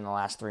never did in the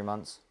last 3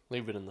 months?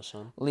 Leave it in the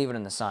sun. Leave it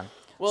in the sun.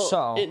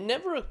 Well, it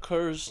never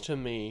occurs to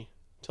me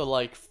to,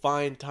 like,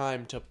 find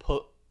time to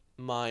put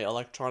my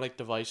electronic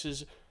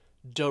devices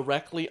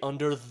directly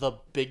under the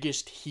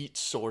biggest heat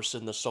source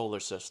in the solar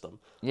system.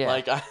 Yeah.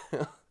 Like, I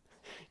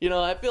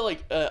feel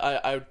like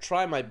I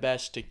try my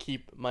best to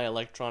keep my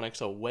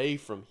electronics away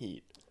from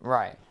heat.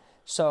 Right.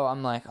 So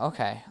I'm like,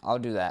 okay, I'll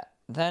do that.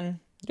 Then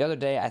the other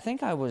day, I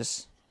think I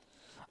was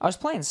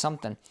playing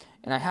something,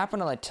 and I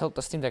happened to like tilt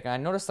the Steam Deck, and I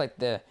noticed like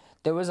there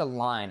was a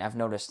line I've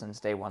noticed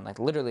since day one. Like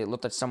literally, it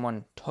looked like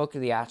someone took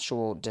the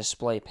actual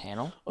display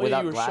panel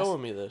without glass. You were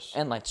showing me this,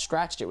 and like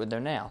scratched it with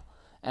their nail.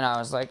 And I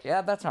was like,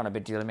 yeah, that's not a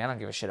big deal to me. I don't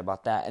give a shit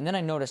about that. And then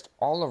I noticed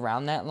all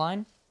around that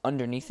line,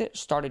 underneath it,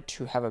 started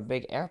to have a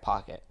big air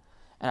pocket,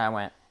 and I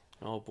went,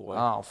 oh boy,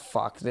 oh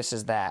fuck, this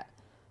is that.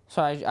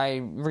 So I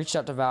reached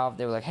out to Valve.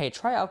 They were like, hey,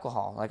 try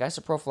alcohol, like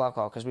isopropyl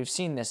alcohol, because we've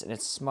seen this and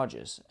it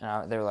smudges.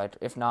 And they were like,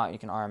 if not, you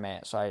can RMA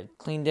it. So I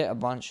cleaned it a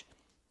bunch,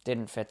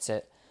 didn't fix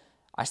it.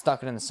 I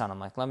stuck it in the sun. I'm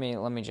like, let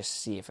me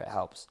just see if it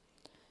helps.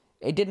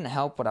 It didn't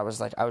help, but I was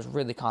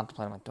really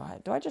contemplating,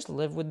 like, do I just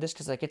live with this?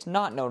 Because like it's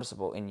not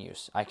noticeable in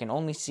use. I can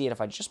only see it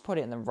if I just put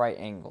it in the right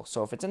angle.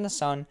 So if it's in the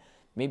sun,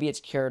 maybe it's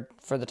cured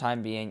for the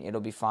time being. It'll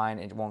be fine.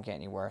 It won't get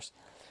any worse.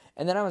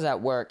 And then I was at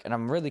work, and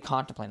I'm really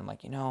contemplating. I'm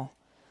like,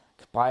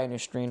 could buy a new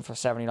screen for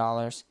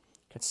 $70,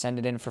 could send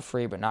it in for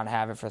free, but not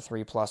have it for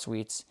 3+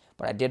 weeks.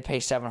 But I did pay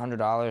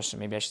 $700, so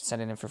maybe I should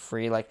send it in for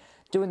free. Like,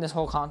 doing this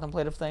whole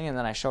contemplative thing, and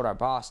then I showed our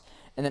boss.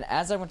 And then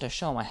as I went to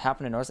show him, I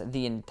happened to notice that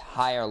the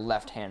entire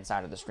left-hand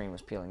side of the screen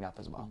was peeling up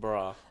as well.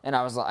 Bruh. And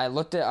I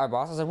looked at our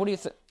boss, I was like, what do you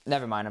think?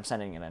 Never mind, I'm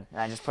sending it in. And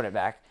I just put it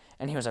back.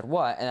 And he was like,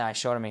 what? And I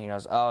showed him, and he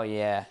goes, oh,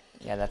 yeah,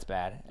 that's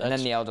bad. And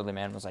then the elderly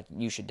man was like,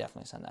 you should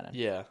definitely send that in.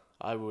 Yeah,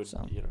 I would,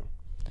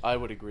 I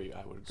would agree.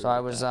 So I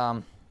was,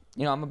 I'm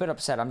a bit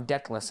upset. I'm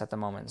deckless at the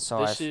moment.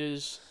 So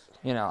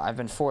I've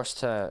been forced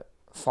to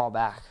fall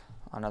back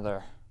on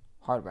other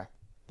hardware.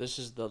 This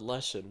is the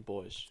lesson,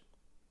 boys.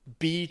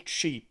 Be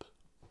cheap.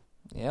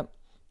 Yep.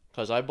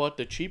 Because I bought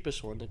the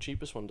cheapest one. The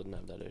cheapest one didn't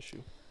have that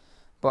issue.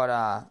 But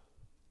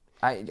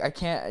I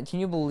can't. Can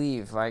you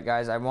believe, right,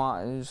 guys? I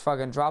want just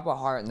fucking drop a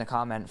heart in the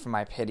comment for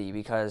my pity,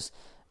 because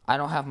I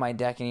don't have my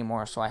deck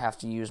anymore, so I have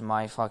to use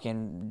my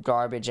fucking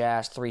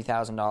garbage-ass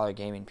 $3,000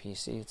 gaming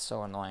PC. It's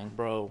so annoying.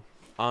 Bro,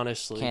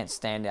 honestly. Can't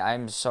stand it.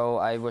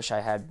 I wish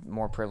I had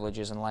more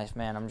privileges in life,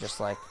 man. I'm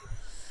just like,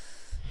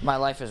 my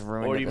life is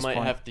ruined Or at you this might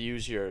point. have to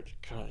use your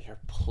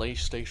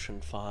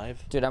PlayStation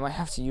 5. Dude, I might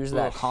have to use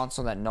that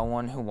console that no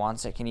one who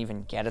wants it can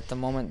even get at the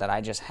moment that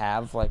I just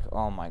have. Like,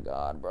 oh my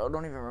god, bro,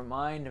 don't even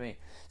remind me.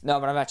 No,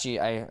 but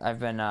I've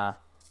been,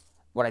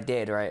 what I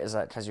did, right, is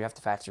that because you have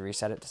to factory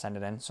reset it to send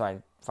it in, so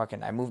I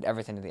moved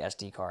everything to the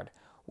SD card,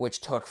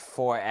 which took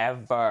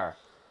forever.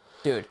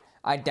 Dude,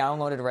 I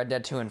downloaded Red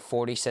Dead 2 in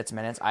 46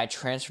 minutes. I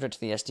transferred it to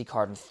the SD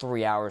card in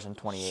 3 hours and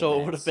 28 minutes. So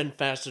it would have been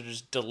faster to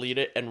just delete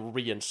it and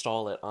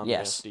reinstall it on the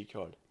SD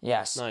card.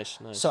 Yes. Nice.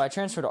 So I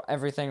transferred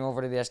everything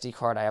over to the SD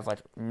card. I have like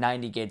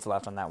 90 gigs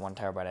left on that 1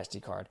 terabyte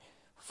SD card.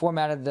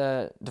 Formatted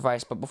the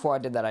device, but before I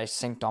did that, I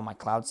synced all my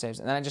cloud saves,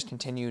 and then I just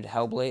continued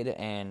Hellblade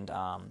and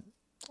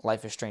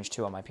Life is Strange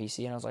 2 on my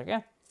PC, and I was like,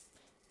 yeah,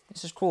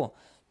 this is cool.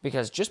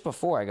 Because just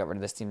before I got rid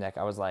of the Steam Deck,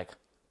 I was like,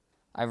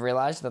 I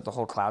realized that the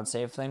whole cloud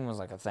save thing was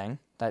like a thing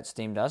that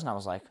Steam does, and I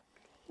was like,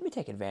 let me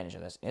take advantage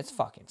of this. It's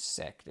fucking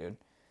sick, dude.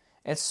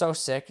 It's so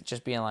sick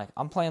just being like,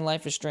 I'm playing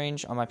Life is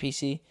Strange on my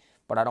PC,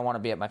 but I don't want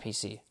to be at my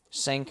PC.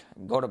 Sync,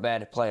 go to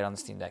bed, play it on the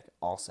Steam Deck,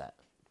 all set.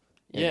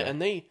 Yeah, and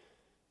they,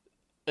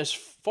 as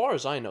far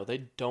as I know,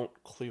 they don't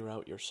clear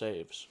out your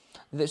saves.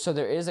 So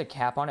there is a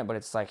cap on it, but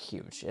it's like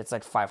huge. It's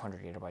like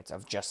 500 gigabytes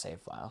of just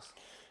save files.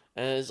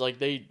 And it's like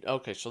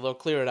so they'll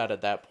clear it out at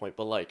that point,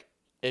 but like,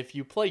 if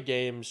you play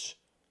games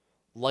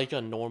like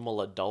a normal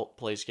adult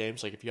plays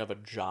games, like if you have a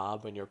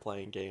job and you're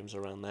playing games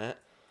around that,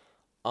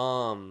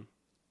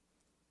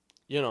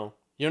 you know,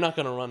 you're not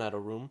going to run out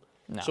of room.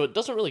 No. So it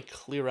doesn't really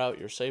clear out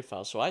your save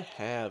files. So I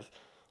have,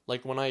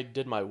 like when I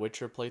did my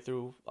Witcher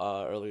playthrough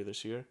earlier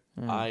this year,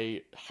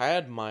 I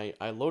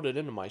loaded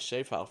into my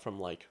save file from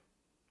like,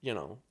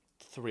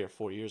 3 or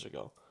 4 years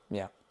ago.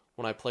 Yeah.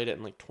 When I played it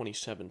in like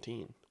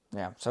 2017.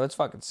 Yeah, so it's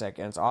fucking sick,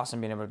 and it's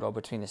awesome being able to go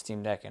between the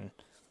Steam Deck and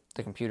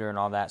the computer and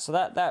all that. So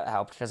that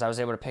helped, because I was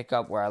able to pick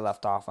up where I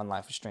left off on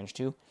Life is Strange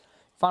 2.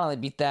 Finally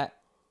beat that.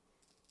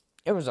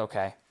 It was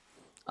okay.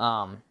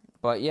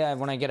 But yeah,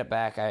 when I get it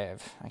back, I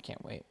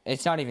can't wait.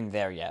 It's not even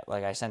there yet.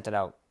 Like, I sent it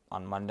out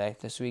on Monday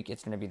this week.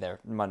 It's going to be there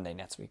Monday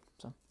next week.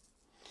 So.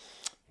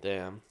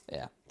 Damn.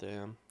 Yeah.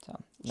 Damn.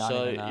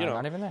 So,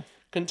 not even there.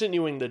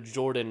 Continuing the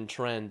Jordan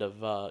trend of,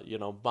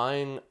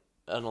 buying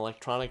an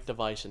electronic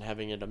device and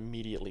having it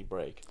immediately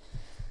break.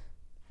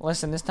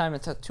 Listen, this time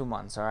it took 2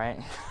 months, all right?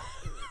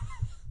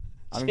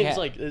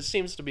 It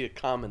seems to be a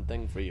common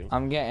thing for you.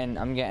 I'm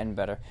getting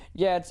better.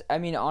 Yeah,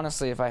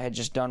 honestly, if I had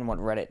just done what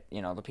Reddit,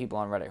 the people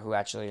on Reddit who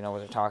actually know what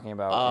they're talking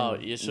about. Oh,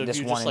 yeah, so if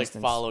you just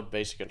followed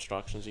basic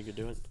instructions, you could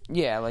do it?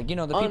 Yeah, the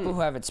people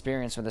who have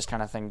experience with this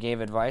kind of thing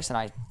gave advice, and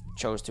I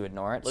chose to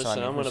ignore it.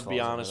 Listen, I'm going to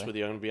be honest with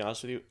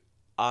you.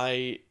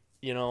 I,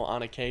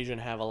 on occasion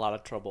have a lot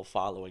of trouble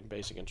following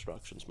basic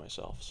instructions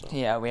myself. So.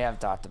 Yeah, we have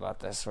talked about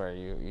this, where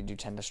you do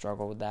tend to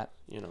struggle with that.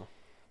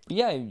 But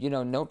yeah,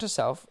 note to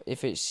self,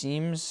 if it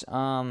seems,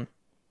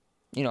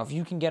 if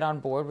you can get on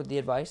board with the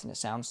advice and it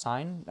sounds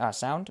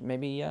sound,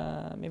 maybe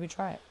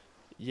try it.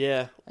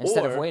 Yeah.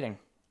 Instead of waiting.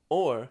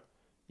 Or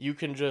you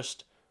can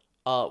just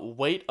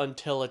wait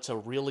until it's a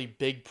really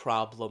big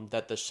problem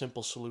that the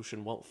simple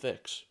solution won't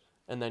fix.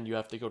 And then you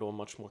have to go to a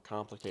much more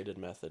complicated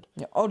method.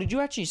 Yeah. Oh, did you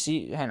actually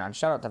see... Hang on,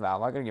 shout out to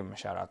Valve. I gotta give them a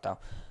shout out, though.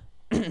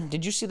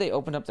 Did you see they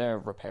opened up their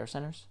repair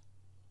centers?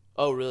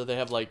 Oh, really? They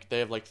have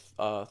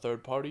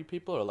third-party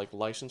people or like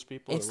licensed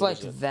people? It's like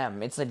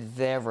them. It's like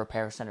their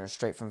repair centers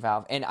straight from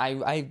Valve. And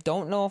I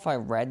don't know if I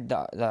read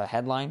the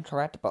headline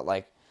correct, but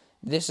like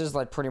this is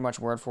like pretty much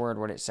word for word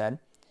what it said.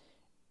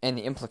 And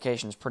the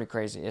implication is pretty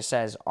crazy. It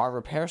says, our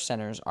repair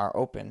centers are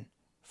open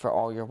for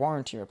all your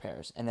warranty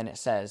repairs. And then it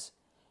says...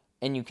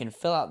 And you can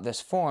fill out this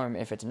form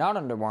if it's not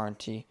under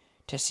warranty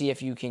to see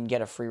if you can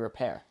get a free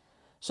repair.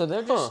 So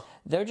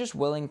they're just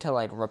willing to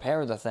like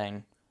repair the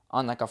thing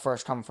on like a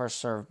first come first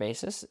serve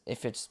basis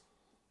if it's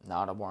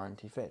not a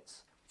warranty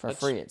fits for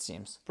free. It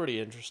seems pretty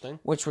interesting.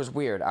 Which was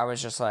weird. I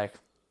was just like,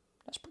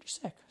 that's pretty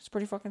sick. It's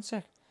pretty fucking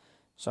sick.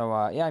 So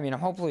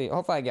hopefully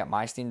I get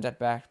my Steam Deck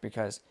back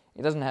because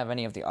it doesn't have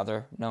any of the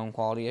other known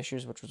quality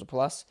issues, which was a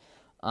plus.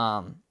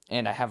 And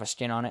I have a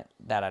skin on it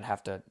that I'd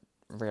have to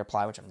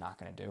reapply, which I'm not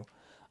gonna do.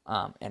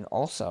 And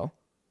also,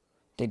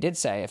 they did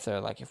say if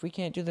we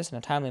can't do this in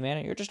a timely manner,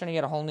 you're just going to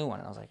get a whole new one.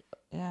 And I was like,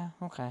 yeah,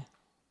 okay,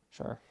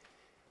 sure,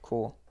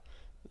 cool.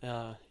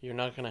 You're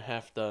not going to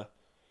have to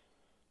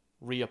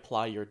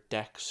reapply your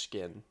deck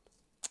skin.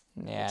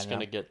 Yeah, it's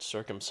going to get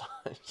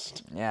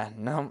circumcised. Yeah,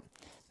 no, I'm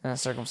going to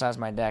circumcise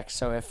my deck.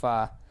 So if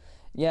I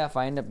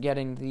end up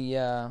getting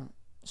the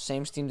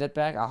same Steam Deck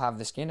back, I'll have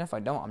the skin. If I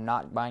don't, I'm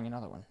not buying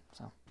another one.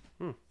 So.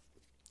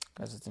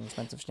 Because it's an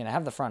expensive skin. I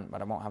have the front,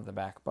 but I won't have the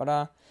back.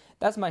 But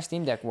that's my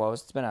Steam Deck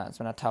woes. It's been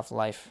a tough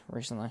life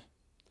recently.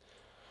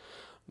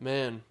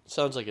 Man,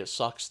 sounds like it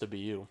sucks to be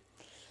you.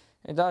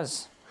 It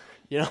does.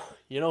 You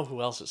know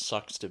who else it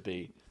sucks to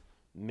be?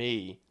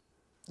 Me.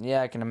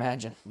 Yeah, I can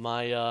imagine.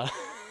 My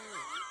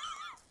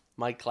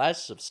my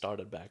classes have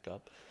started back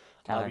up.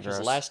 Because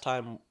last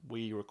time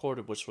we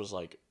recorded, which was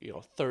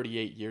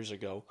 38 years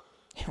ago.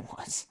 It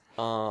was.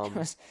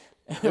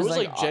 It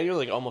was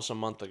genuinely almost a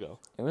month ago.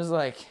 It was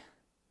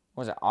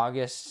was it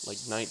August?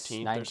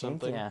 19th or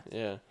something? Yeah.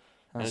 Yeah.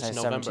 And it's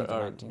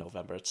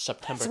November. It's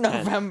September 10th.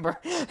 November.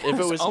 If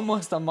it was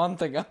almost a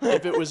month ago.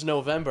 If it was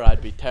November,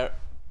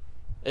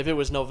 If it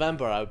was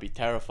November, I would be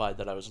terrified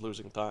that I was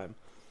losing time.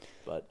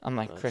 But I'm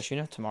like, Chris,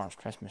 tomorrow's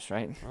Christmas,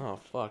 right? Oh,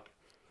 fuck.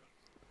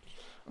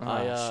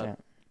 Shit.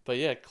 But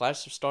yeah,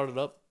 classes started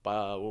up.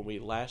 When we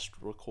last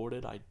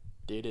recorded, I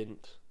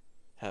didn't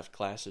have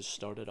classes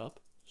started up,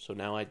 so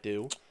now I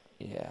do.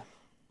 Yeah.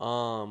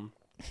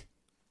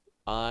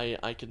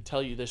 I can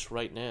tell you this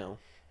right now.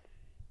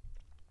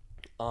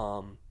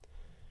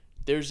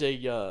 There's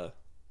a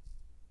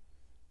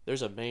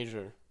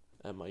major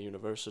at my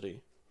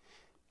university.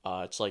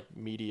 It's like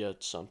media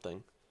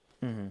something.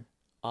 Mm-hmm.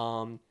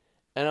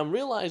 And I'm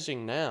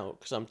realizing now,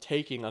 because I'm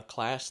taking a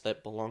class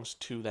that belongs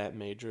to that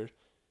major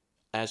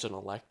as an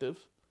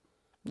elective.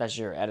 That's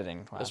your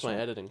editing class. That's my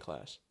editing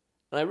class.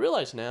 And I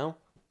realize now,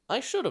 I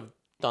should have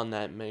done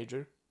that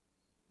major.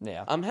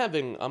 Yeah. I'm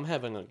having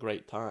a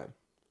great time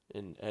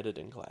in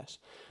editing class.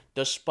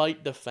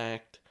 Despite the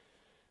fact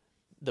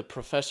the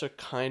professor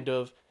kind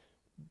of,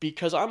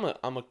 because I'm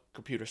a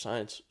computer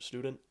science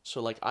student,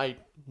 so I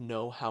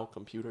know how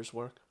computers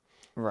work.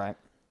 Right.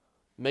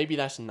 Maybe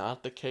that's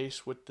not the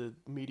case with the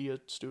media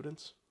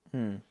students.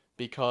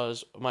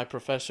 Because my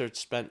professor had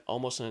spent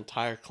almost an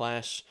entire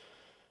class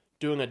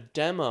doing a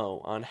demo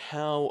on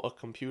how a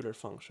computer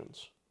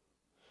functions.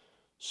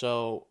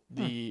 So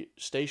the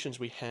stations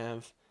we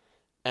have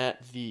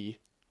at the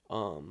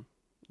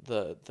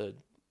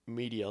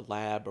media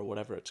lab or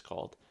whatever it's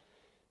called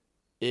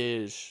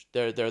is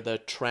they're the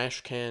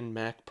trash can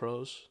Mac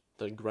Pros,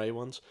 the gray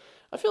ones.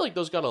 I feel like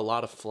those got a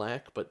lot of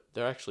flack, but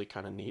they're actually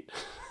kind of neat.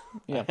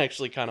 Yeah. I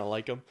actually kind of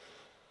like them.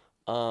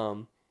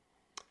 So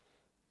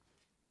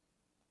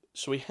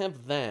we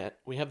have that.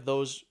 We have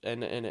those,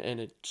 and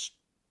it's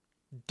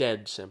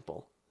dead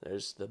simple.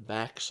 There's the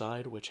back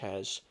side, which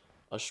has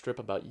a strip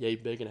about yay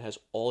big, and it has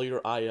all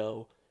your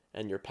I/O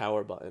and your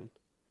power button.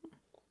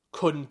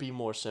 Couldn't be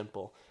more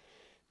simple.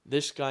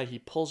 This guy, he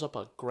pulls up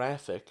a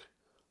graphic,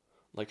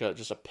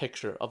 just a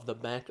picture of the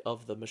back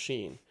of the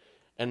machine,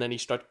 and then he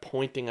starts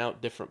pointing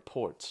out different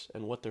ports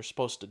and what they're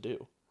supposed to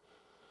do.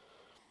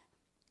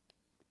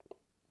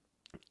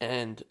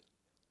 And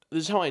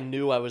this is how I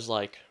knew I was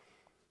this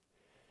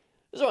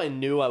is how I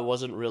knew I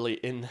wasn't really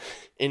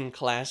in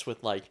class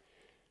with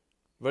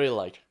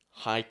very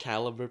high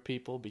caliber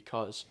people,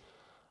 because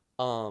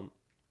a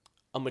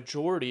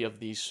majority of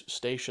these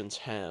stations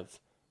have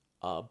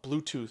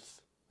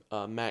Bluetooth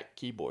Mac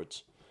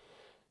keyboards.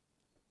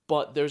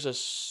 But there's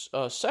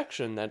a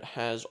section that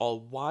has all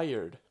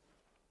wired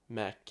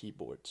Mac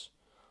keyboards.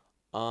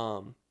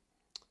 And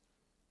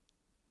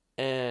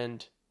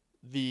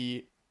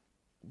the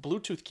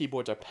Bluetooth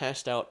keyboards are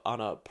passed out on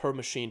a per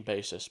machine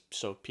basis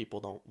so people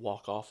don't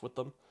walk off with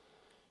them.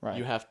 Right.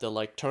 You have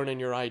to turn in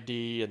your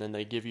ID, and then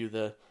they give you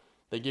the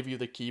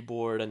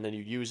keyboard, and then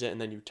you use it,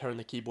 and then you turn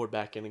the keyboard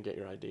back in and get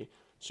your ID.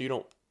 So you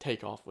don't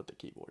take off with the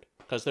keyboard,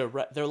 because they're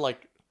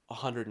 $130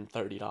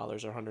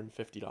 or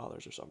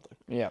 $150 or something.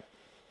 Yeah.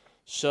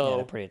 So yeah,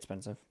 they're pretty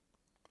expensive.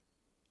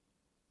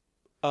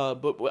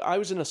 But I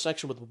was in a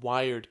section with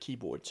wired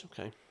keyboards.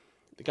 Okay,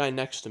 the guy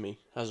next to me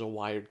has a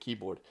wired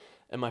keyboard.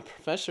 And my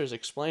professor is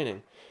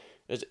explaining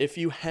is if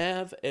you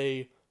have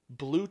a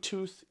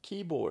Bluetooth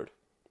keyboard,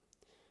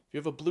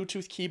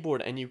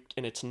 and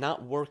it's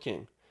not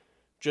working,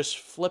 just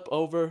flip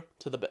over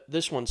to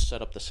this one's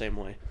set up the same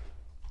way.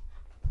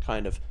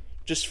 Kind of.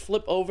 Just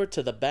flip over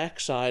to the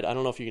back side. I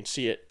don't know if you can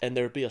see it, and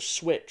there'd be a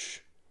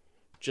switch.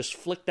 Just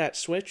flick that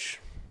switch,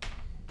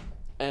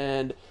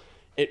 and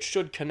it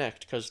should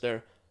connect because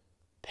they're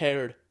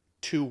paired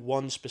to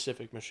one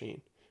specific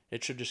machine.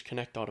 It should just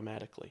connect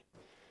automatically.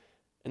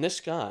 And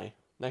this guy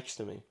next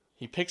to me,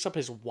 he picks up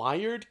his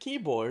wired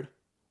keyboard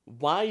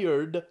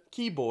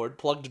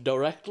plugged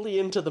directly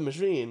into the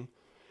machine,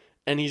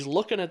 and he's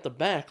looking at the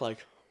back I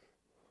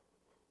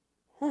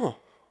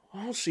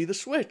don't see the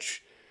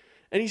switch.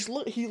 And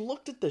he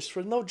looked at this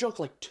for no joke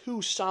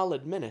 2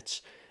 solid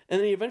minutes, and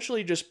then he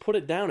eventually just put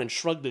it down and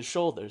shrugged his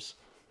shoulders.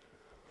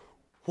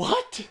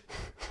 What?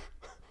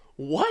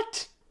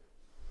 What?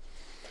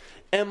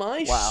 Am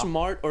I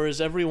smart, or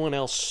is everyone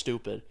else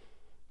stupid?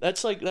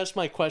 That's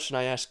my question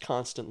I ask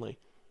constantly.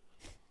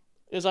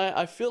 Is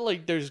I feel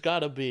like there's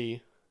gotta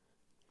be.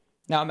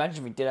 Now imagine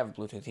if we did have a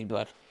Bluetooth, he'd be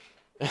like,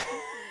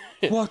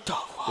 what the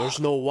fuck? There's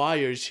no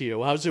wires here.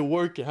 How's it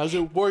working? How's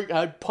it work?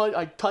 I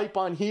type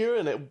on here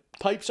and it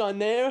types on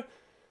there.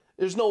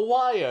 There's no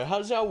wire. How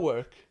does that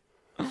work?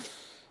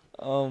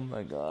 Oh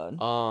my god.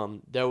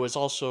 There was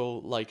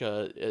also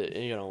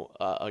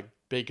a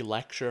big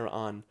lecture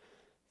on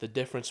the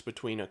difference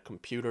between a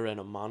computer and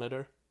a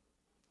monitor.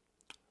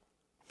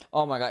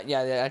 Oh my god,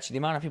 yeah, actually, the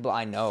amount of people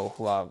I know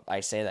who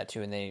I say that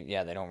to, and they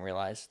don't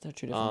realize they're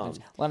two different things.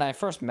 When I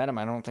first met him,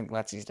 I don't think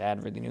Lexi's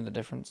dad really knew the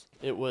difference.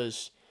 It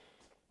was...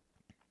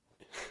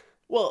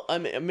 Well, I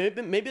mean,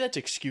 maybe that's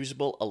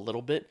excusable a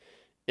little bit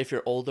if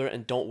you're older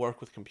and don't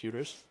work with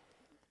computers.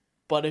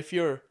 But if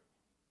you're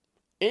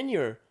in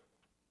your,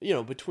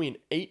 between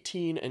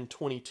 18 and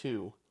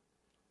 22,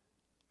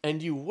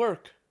 and you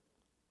work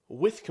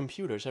with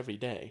computers every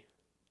day,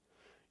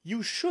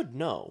 you should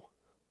know.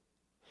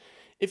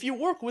 If you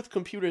work with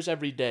computers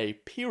every day,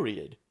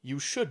 period, you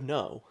should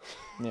know.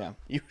 Yeah.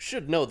 You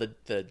should know the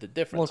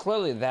difference. Well,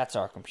 clearly that's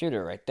our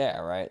computer right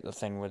there, right? The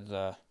thing with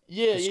the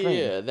Yeah, the screen.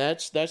 yeah.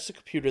 That's the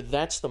computer.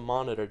 That's the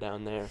monitor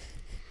down there.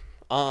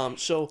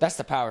 So That's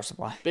the power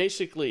supply.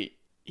 basically,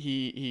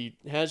 he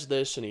has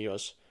this, and he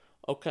goes,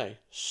 okay,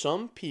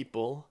 some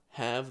people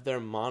have their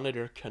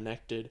monitor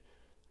connected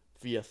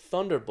via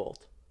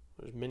Thunderbolt,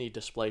 there's mini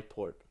display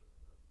port.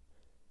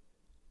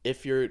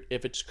 If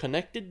it's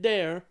connected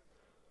there,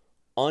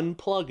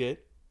 unplug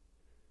it,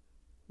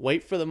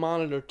 wait for the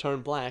monitor to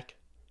turn black,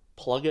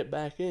 plug it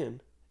back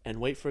in, and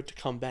wait for it to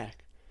come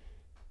back.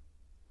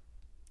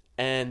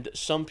 And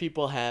some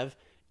people have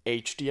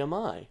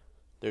HDMI.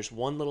 There's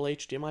one little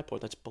HDMI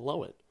port that's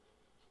below it.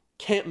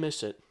 Can't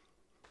miss it.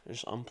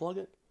 Just unplug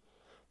it,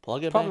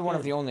 plug it Probably back one in.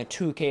 of the only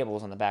two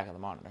cables on the back of the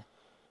monitor.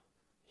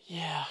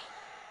 Yeah.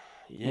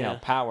 You know,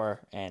 power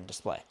and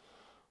display.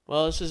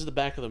 Well, this is the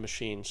back of the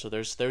machine, so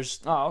there's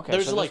Oh, okay.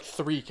 there's so like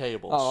 3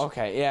 cables. Oh,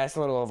 okay. Yeah, it's a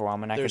little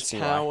overwhelming. I can There's see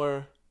power,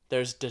 why.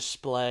 there's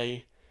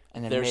display,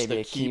 And then there's maybe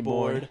the a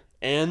keyboard.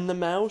 and the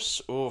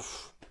mouse.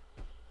 Oof.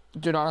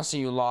 Dude, honestly,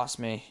 you lost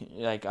me.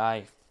 Like,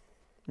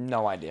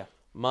 no idea.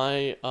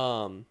 My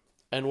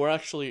and we're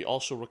actually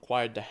also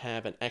required to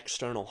have an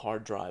external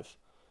hard drive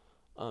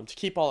to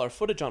keep all our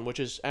footage on, which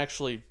is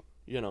actually,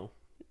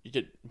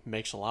 it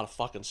makes a lot of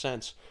fucking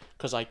sense,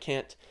 because I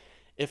can't,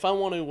 if I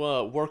want to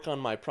work on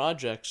my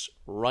projects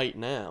right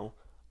now,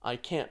 I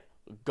can't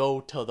go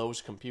to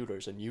those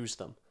computers and use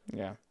them.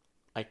 Yeah.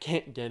 I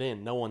can't get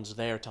in. No one's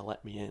there to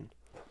let me in.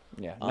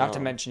 Yeah. Not to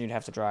mention you'd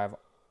have to drive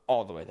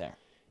all the way there.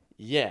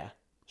 Yeah.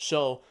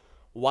 So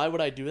why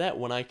would I do that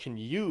when I can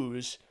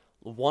use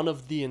one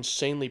of the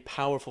insanely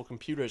powerful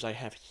computers I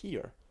have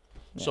here?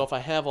 Yeah. So if I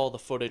have all the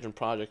footage and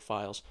project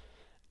files,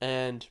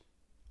 and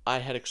I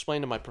had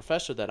explained to my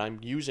professor that I'm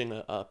using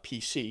a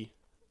PC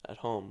at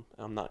home.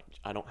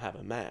 I don't have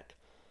a Mac.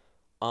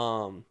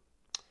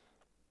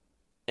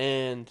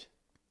 And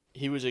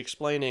he was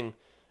explaining,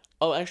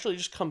 oh, actually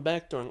just come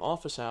back during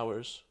office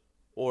hours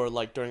or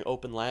like during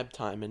open lab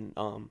time, and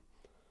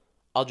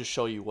I'll just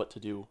show you what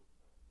to do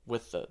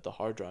with the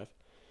hard drive.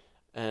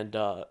 And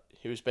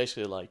he was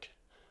basically like,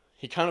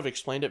 he kind of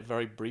explained it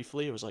very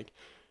briefly. It was like,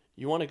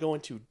 you want to go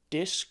into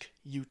disk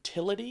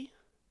utility,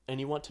 and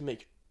you want to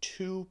make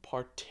 2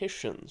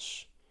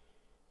 partitions,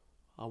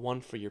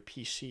 one for your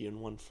PC and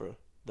one for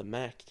the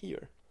Mac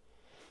here.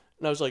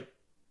 And I was like,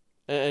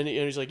 and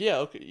he's like, yeah,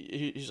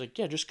 okay. He's like,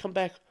 yeah, just come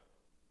back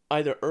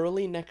either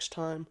early next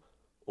time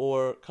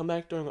or come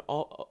back during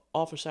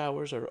office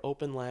hours or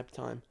open lab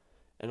time,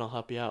 and I'll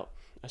help you out.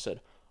 I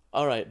said,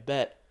 all right,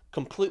 bet.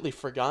 Completely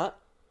forgot.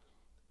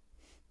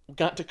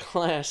 Got to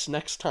class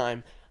next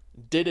time,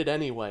 did it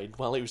anyway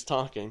while he was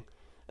talking,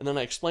 and then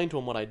I explained to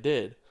him what I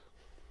did.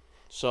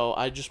 So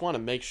I just want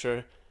to make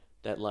sure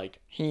that, like,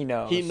 he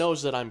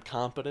knows that I'm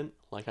competent.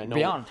 Like, I know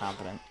beyond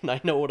competent.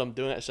 I know what I'm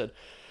doing. I said,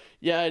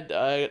 yeah, I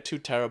got 2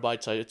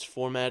 terabytes. It's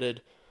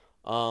formatted.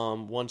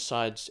 One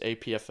side's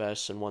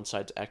APFS and one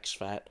side's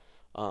exFAT.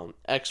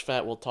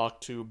 exFAT will talk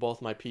to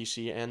both my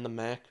PC and the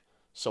Mac,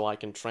 so I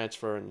can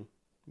transfer and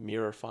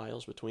mirror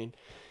files between.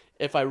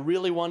 If I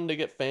really wanted to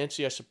get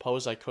fancy, I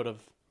suppose I could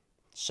have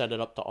set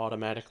it up to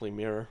automatically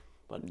mirror,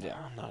 but yeah,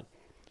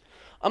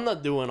 I'm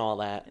not doing all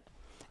that.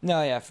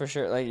 No, yeah, for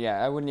sure. Like,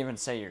 yeah, I wouldn't even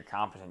say you're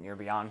competent. You're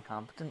beyond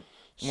competent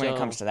when it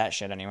comes to that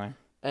shit, anyway.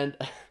 And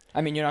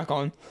I mean, you're not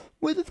going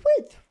with.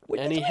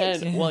 And he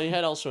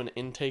had also an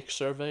intake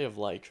survey of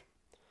like,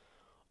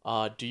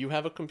 do you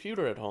have a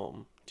computer at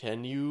home?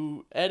 Can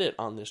you edit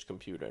on this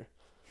computer?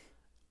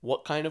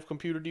 What kind of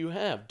computer do you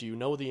have? Do you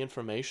know the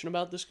information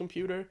about this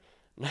computer?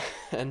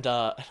 And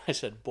I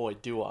said, boy,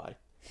 do I.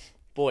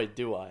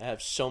 I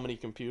have so many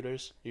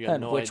computers. You got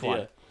no idea.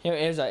 One?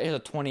 Here's a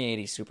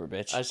 2080 Super,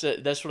 bitch. I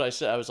said, that's what I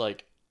said. I was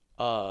like,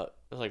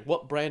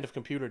 what brand of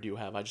computer do you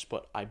have? I just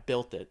put, I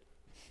built it.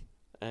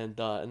 And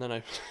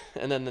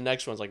then the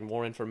next one's like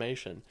more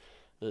information.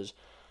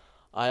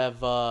 I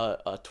have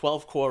a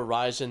 12-core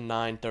Ryzen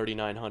 9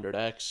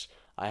 3900X.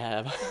 I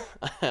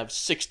have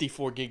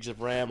 64 gigs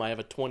of RAM. I have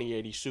a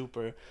 2080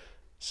 Super.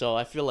 So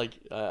I feel like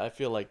I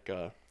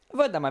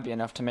thought that might be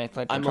enough to make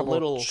like a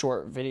couple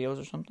short videos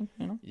or something,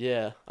 you know?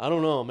 Yeah, I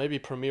don't know. Maybe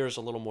Premiere is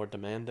a little more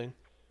demanding.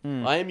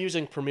 I am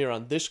using Premiere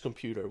on this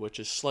computer, which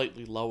is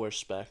slightly lower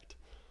spec.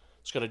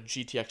 It's got a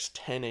GTX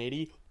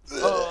 1080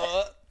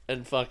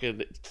 and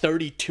fucking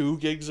 32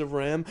 gigs of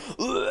RAM,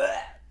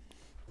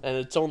 and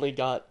it's only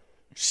got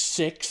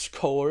 6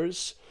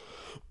 cores.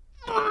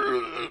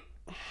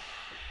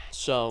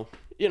 So,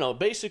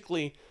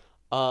 basically,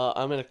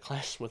 I'm in a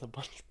class with a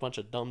bunch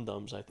of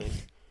dum-dums, I think.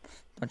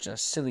 Bunch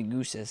of silly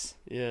gooses.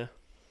 Yeah.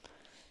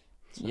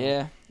 So,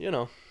 yeah.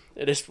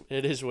 It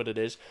is what it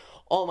is.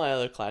 all my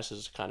other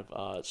classes kind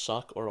of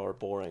suck or are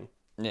boring.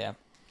 Yeah.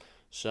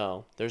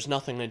 So there's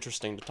nothing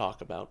interesting to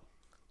talk about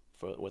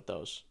with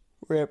those.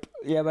 Rip.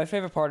 Yeah, my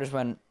favorite part is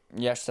when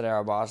yesterday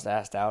our boss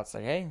asked Alex,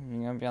 like, "Hey,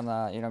 you gonna be on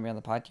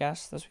the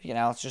podcast this week?" And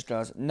Alex just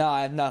goes, "No,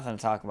 I have nothing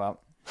to talk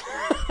about."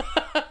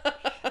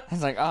 I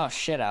was like, "Oh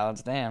shit,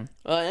 Alex, damn."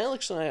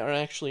 Alex and I are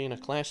actually in a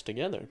class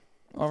together.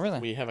 Oh really?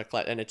 We have a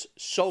class, and it's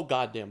so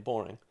goddamn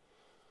boring.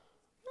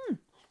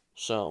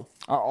 So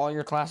Are all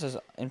your classes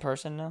in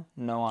person now?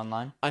 No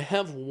online? I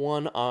have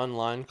one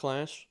online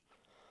class.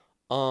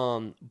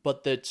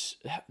 But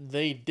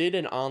they did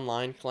an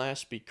online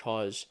class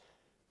because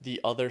the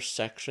other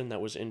section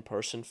that was in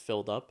person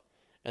filled up,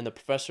 and the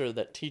professor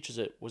that teaches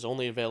it was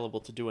only available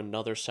to do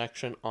another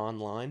section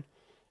online,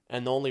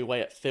 and the only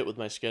way it fit with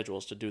my schedule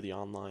is to do the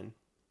online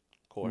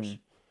course.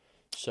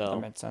 So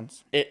That makes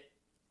sense. it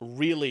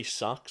really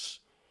sucks.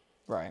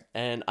 Right.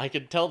 And I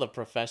could tell the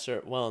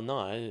professor, well,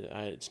 no,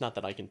 it's not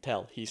that I can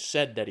tell. He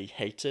said that he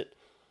hates it,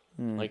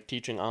 like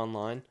teaching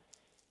online.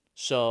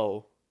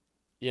 So,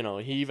 you know,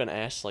 he even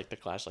asked like the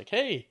class, like,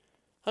 "Hey,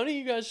 how do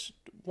you guys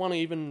want to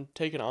even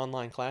take an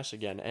online class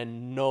again?"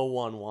 And no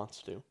one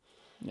wants to.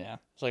 Yeah.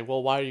 It's like,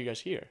 well, why are you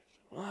guys here?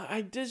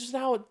 Well, this is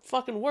how it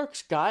fucking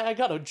works, guy. I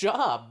got a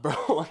job,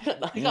 bro.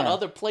 I got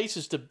other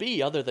places to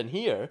be other than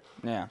here.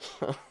 Yeah.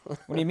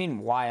 What do you mean,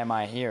 why am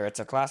I here? It's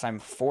a class I'm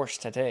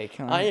forced to take.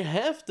 I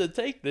have to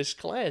take this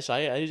class.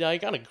 I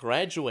gotta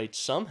graduate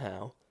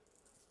somehow.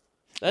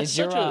 That's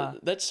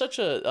such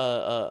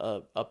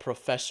a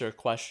professor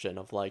question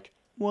of like,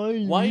 why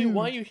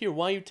are you here?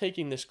 Why are you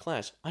taking this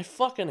class? I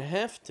fucking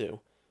have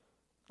to.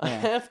 I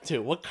have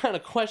to. What kind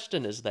of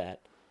question is that?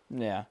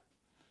 Yeah.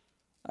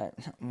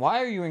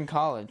 Why are you in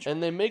college?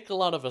 And they make a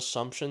lot of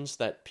assumptions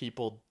that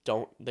people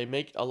don't.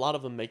 A lot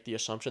of them make the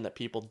assumption that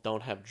people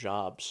don't have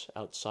jobs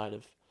outside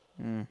of.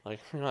 Like,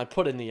 I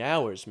put in the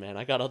hours, man.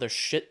 I got other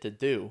shit to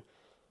do.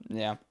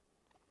 Yeah.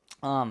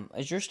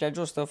 Is your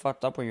schedule still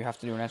fucked up where you have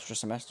to do an extra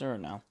semester or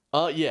no?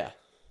 Yeah,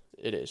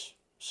 it is.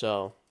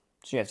 So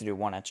you have to do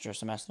one extra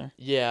semester?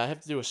 Yeah, I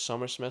have to do a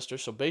summer semester.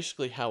 So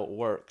basically how it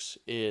works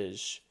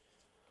is,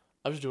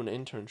 I was doing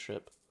an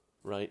internship,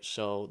 right?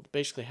 So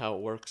basically how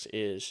it works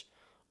is,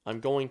 I'm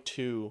going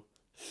to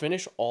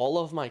finish all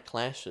of my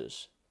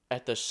classes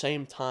at the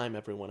same time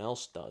everyone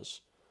else does.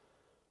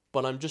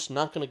 But I'm just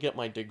not going to get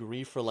my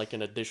degree for like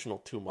an additional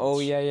 2 months. Oh,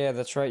 yeah,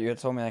 that's right. You had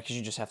told me that because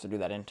you just have to do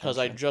that internship. Because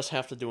I just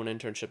have to do an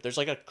internship. There's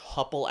like a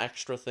couple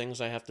extra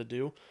things I have to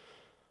do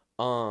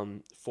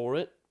for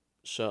it.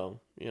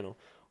 So, you know.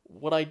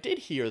 What I did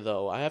hear,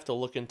 though, I have to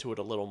look into it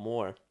a little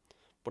more.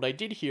 What I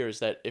did hear is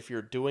that if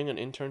you're doing an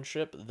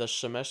internship, the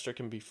semester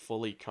can be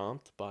fully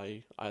comped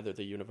by either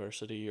the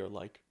university or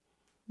like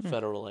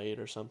federal aid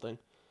or something.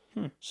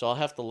 So I'll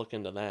have to look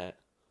into that.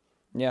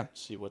 Yeah.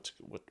 See what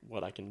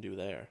I can do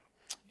there.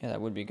 Yeah,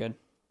 that would be good.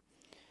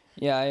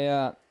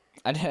 Yeah,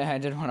 I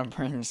did want to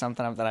bring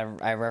something up that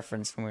I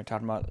referenced when we were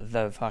talking about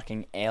the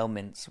fucking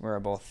ailments we were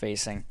both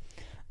facing,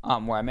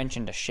 where I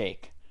mentioned a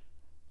shake.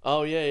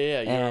 Oh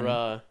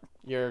yeah.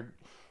 You're.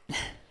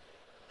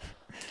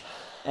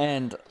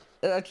 And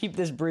I'll keep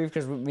this brief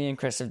because me and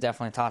Chris have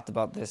definitely talked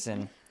about this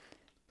in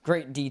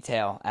great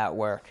detail at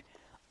work.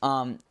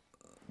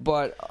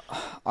 But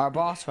our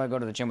boss, who I go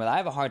to the gym with, I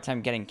have a hard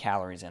time getting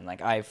calories in.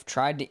 Like, I've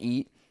tried to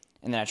eat,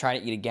 and then I try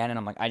to eat again, and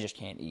I'm like, I just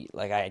can't eat.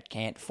 Like, I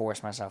can't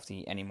force myself to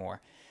eat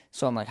anymore.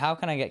 So I'm like, how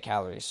can I get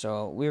calories?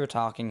 So we were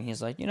talking. He's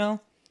like,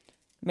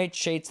 made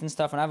shakes and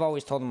stuff. And I've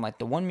always told him, like,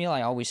 the one meal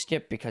I always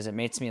skip because it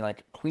makes me,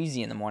 like,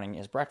 queasy in the morning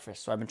is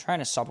breakfast. So I've been trying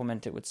to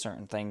supplement it with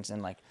certain things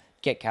and, like,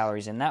 get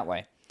calories in that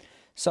way.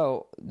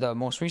 So the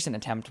most recent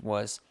attempt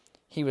was,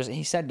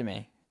 he said to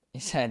me,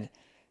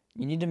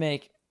 you need to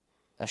make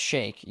a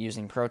shake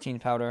using protein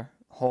powder,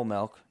 whole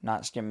milk,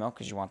 not skim milk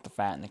because you want the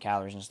fat and the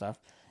calories and stuff,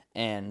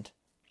 and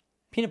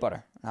peanut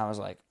butter. And I was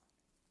like,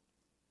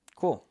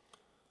 cool.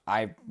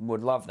 I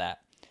would love that.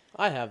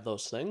 I have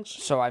those things.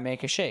 So I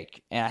make a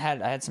shake, and I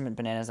had some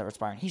bananas that were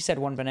expiring. He said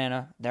one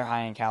banana, they're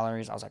high in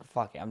calories. I was like,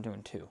 fuck it, I'm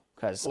doing 2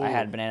 because I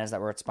had bananas that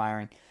were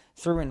expiring.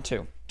 Threw in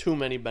 2. Too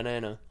many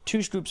banana.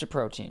 2 scoops of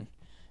protein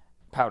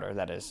powder,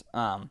 that is.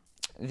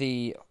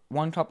 The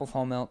 1 cup of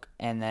whole milk,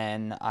 and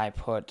then I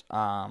put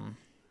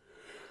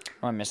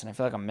what am I missing? I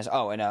feel like I'm missing.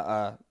 Oh, and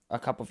a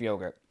cup of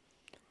yogurt.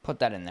 Put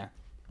that in there.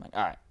 I'm like,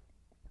 all right,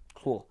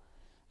 cool.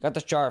 Got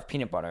this jar of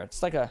peanut butter.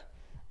 It's like a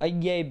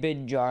yay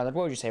big jar. Like,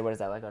 what would you say? What is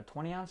that? Like a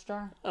 20-ounce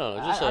jar? Oh,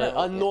 just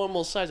a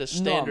normal size, a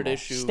standard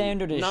issue.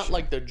 Standard issue. Not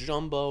like the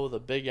jumbo, the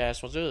big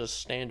ass ones. Just a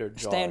standard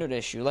jar. Standard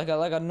issue, like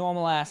a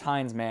normal ass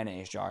Heinz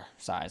mayonnaise jar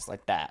size,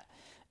 like that.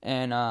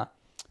 And I'm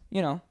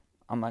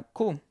like,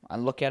 cool. I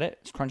look at it.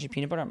 It's crunchy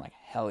peanut butter. I'm like,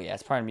 hell yeah,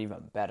 it's probably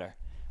even better.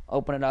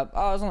 Open it up.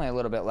 Oh, there's only a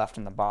little bit left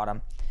in the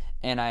bottom.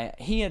 And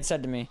he had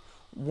said to me,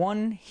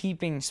 1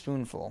 heaping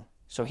spoonful.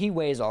 So he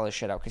weighs all this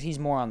shit out because he's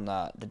more on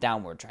the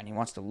downward trend. He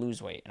wants to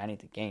lose weight, and I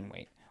need to gain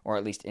weight, or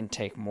at least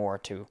intake more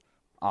to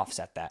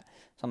offset that.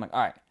 So I'm like,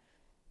 all right,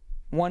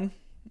 1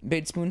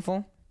 big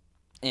spoonful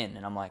in.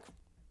 And I'm like,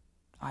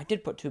 I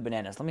did put 2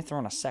 bananas. Let me throw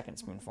in a second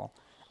spoonful.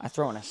 I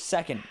throw in a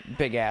second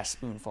big-ass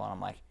spoonful, and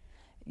I'm like,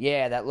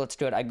 yeah, that looks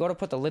good. I go to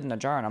put the lid in the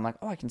jar, and I'm like,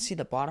 oh, I can see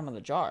the bottom of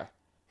the jar.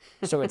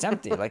 So it's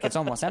empty. Like, it's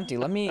almost empty.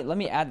 Let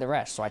me add the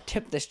rest. So I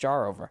tip this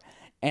jar over,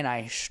 and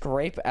I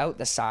scrape out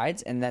the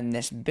sides, and then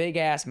this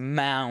big-ass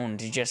mound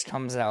just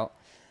comes out.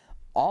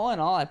 All in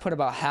all, I put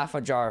about half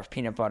a jar of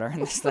peanut butter in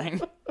this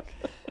thing.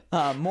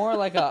 More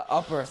like a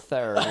upper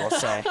third, we'll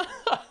say.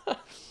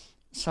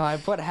 So I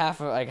put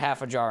half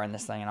a jar in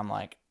this thing, and I'm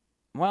like,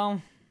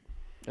 well,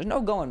 there's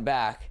no going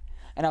back.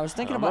 And I was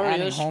thinking about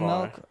adding whole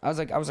milk. I was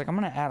like, I'm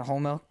gonna add whole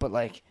milk, but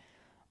like,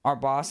 our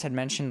boss had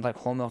mentioned like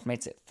whole milk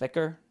makes it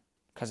thicker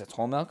because it's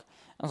whole milk.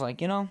 I was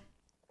like, let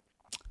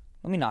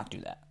me not do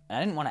that. And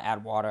I didn't want to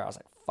add water. I was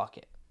like, fuck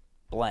it,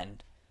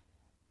 blend.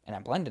 And I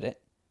blended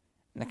it,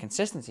 and the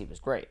consistency was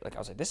great. Like, I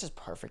was like, this is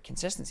perfect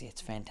consistency.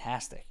 It's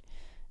fantastic.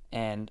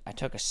 And I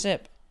took a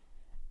sip,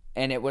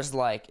 and it was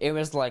like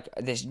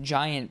this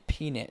giant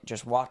peanut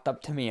just walked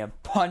up to me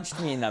and punched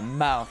me in the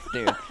mouth,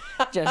 dude.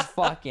 Just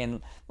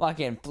fucking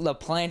the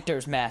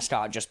Planters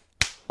mascot just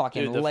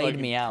fucking laid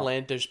me out.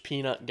 Planters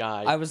peanut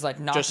guy. I was like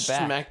knocked back. Just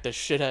smacked the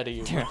shit out of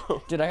you,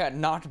 bro. Dude, I got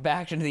knocked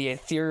back into the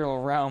ethereal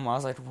realm. I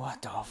was like,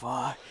 what the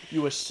fuck?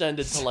 You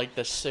ascended to like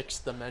the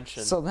 6th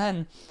dimension. So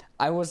then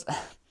I was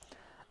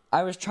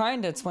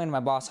trying to explain to my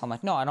boss how I'm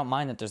like, no, I don't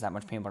mind that there's that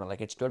much peanut butter.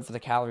 Like, it's good for the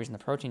calories and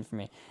the protein for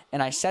me.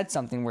 And I said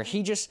something where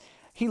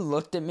he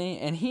looked at me,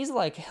 and he's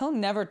like, he'll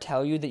never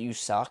tell you that you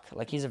suck.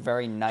 Like, he's a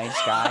very nice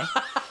guy.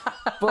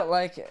 But,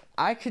 like,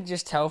 I could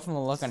just tell from the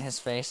look on his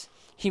face,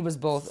 he was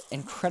both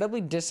incredibly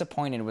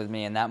disappointed with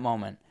me in that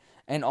moment.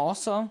 And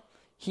also,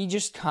 he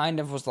just kind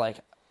of was like,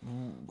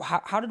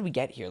 how did we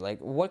get here? Like,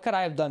 what could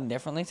I have done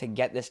differently to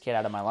get this kid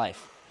out of my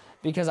life?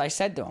 Because I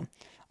said to him,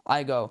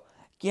 I go,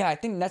 yeah, I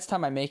think next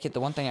time I make it, the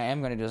one thing I am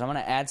going to do is I'm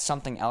going to add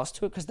something else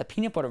to it because the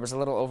peanut butter was a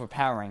little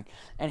overpowering.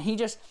 And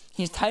he's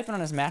typing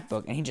on his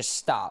MacBook, and he just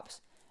stops.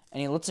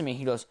 And he looks at me,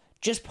 he goes,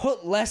 just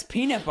put less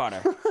peanut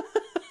butter.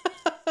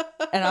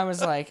 And I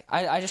was like,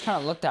 I just kind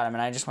of looked at him,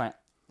 and I just went,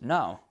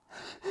 no.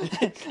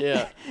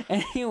 Yeah.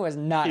 And he was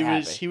not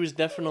happy. He was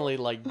definitely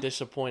like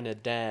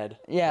disappointed dad.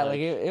 Yeah, like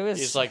it was.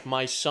 He's like,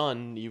 my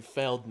son, you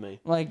failed me.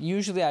 Like,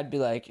 usually I'd be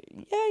like,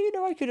 yeah,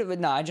 I could have. But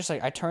no, I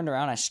turned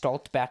around, I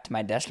stalked back to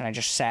my desk, and I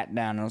just sat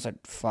down, and I was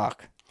like,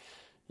 fuck.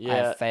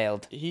 Yeah. I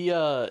failed.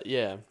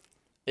 Yeah.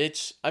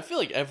 I feel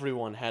like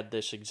everyone had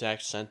this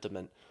exact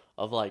sentiment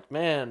of like,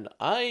 man,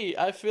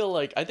 I feel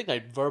like, I think I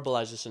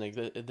verbalized this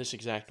in this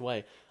exact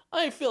way.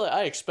 I feel like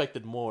I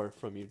expected more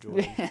from you,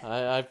 Jordan.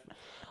 I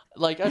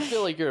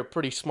feel like you're a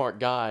pretty smart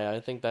guy. I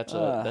think that's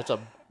a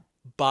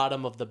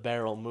bottom of the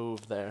barrel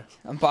move there.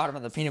 Bottom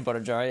of the peanut butter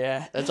jar,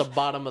 yeah. That's a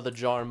bottom of the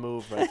jar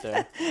move right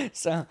there.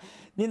 So,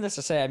 needless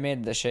to say, I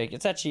made the shake.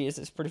 It's actually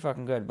it's pretty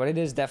fucking good, but it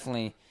is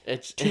definitely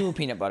too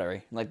peanut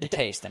buttery, like the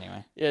taste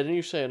anyway. Yeah, didn't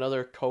you say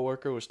another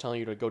coworker was telling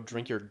you to go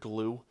drink your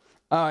glue?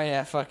 Oh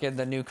yeah, fucking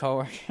the new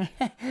coworker,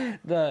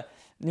 the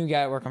new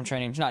guy at work I'm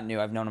training. He's not new.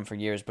 I've known him for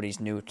years, but he's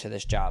new to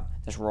this job,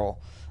 this role.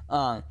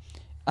 I'm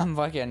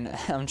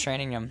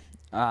training him.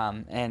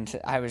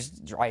 And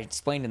I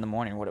explained in the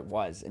morning what it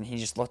was, and he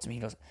just looked at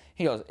me,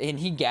 he goes, and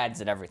he gads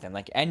at everything.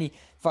 Like,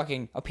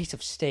 a piece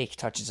of steak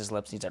touches his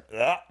lips, and he's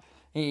like, ugh.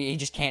 He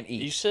just can't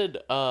eat. You said,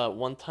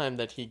 one time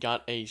that he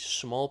got a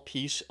small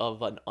piece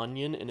of an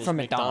onion in his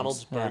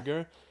McDonald's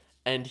burger,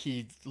 and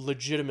he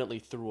legitimately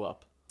threw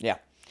up. Yeah.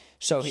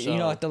 So,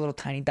 like the little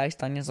tiny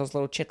diced onions, those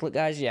little chiclet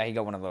guys? Yeah, he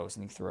got one of those,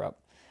 and he threw up.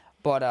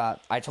 But,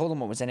 I told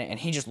him what was in it, and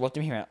he just looked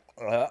at me, and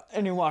he went, ugh,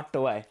 and he walked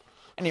away.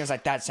 And he was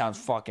like, that sounds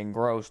fucking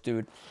gross,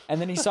 dude.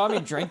 And then he saw me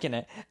drinking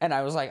it, and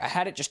I was like, I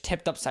had it just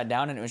tipped upside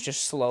down, and it was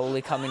just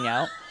slowly coming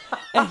out.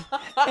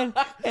 And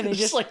he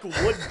just like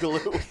wood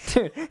glue.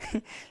 Dude,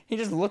 he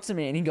just looks at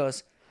me, and he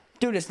goes,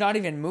 dude, it's not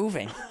even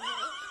moving.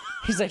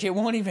 He's like, it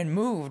won't even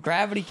move.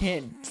 Gravity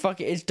can't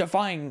it's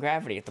defying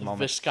gravity at the moment.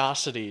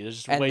 Viscosity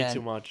is way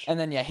too much. And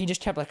then, yeah, he just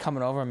kept like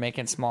coming over and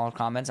making small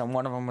comments. And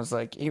one of them was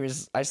like,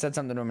 I said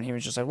something to him, and he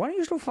was just like, why don't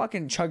you just go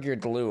fucking chug your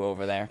glue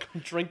over there?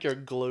 Drink your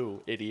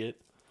glue, idiot.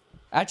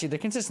 Actually, the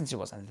consistency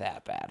wasn't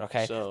that bad,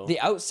 okay? So, the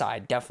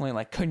outside definitely,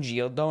 like,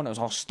 congealed, though, and it was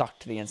all stuck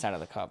to the inside of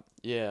the cup.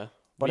 Yeah.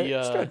 But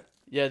it's good.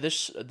 Yeah,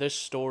 this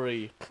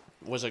story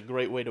was a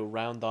great way to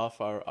round off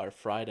our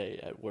Friday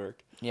at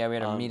work. Yeah, we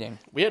had a meeting.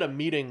 We had a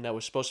meeting that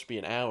was supposed to be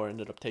an hour,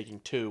 ended up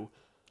taking 2,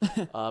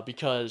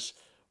 because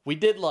we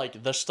did,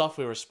 like, the stuff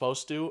we were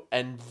supposed to,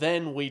 and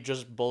then we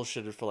just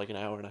bullshitted for, like, an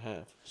hour and a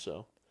half,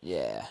 so.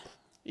 Yeah.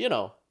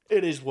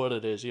 It is what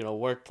it is,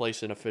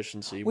 workplace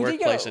inefficiency,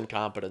 workplace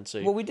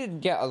incompetency. Well, we did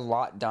get a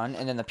lot done,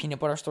 and then the peanut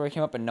butter story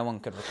came up, and no one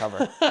could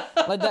recover.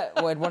 Like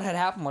that. What had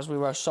happened was we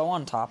were so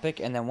on topic,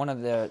 and then one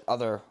of the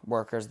other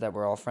workers that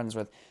we're all friends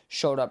with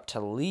showed up to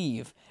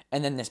leave,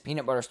 and then this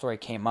peanut butter story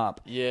came up.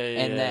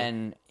 And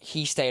then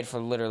he stayed for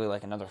literally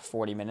like another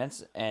 40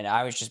 minutes, and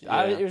I was just,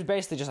 it was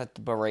basically just like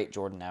the berate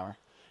Jordan hour.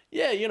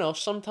 Yeah,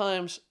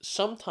 sometimes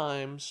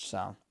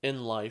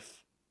in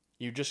life,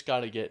 You just got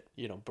to get,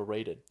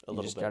 berated a little bit.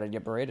 You just got to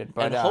get berated.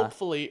 But,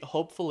 and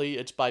hopefully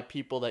it's by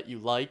people that you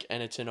like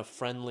and it's in a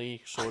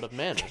friendly sort of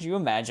manner. Could you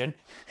imagine?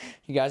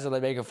 You guys are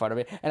like making fun of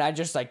me, and I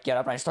just like get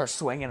up and I start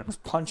swinging and I was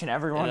punching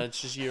everyone. And it's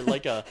just you're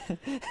like a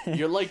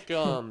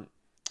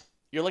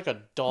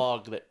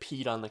dog that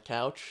peed on the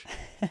couch.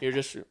 You're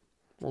just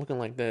looking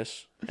like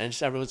this, and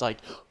just everyone's like,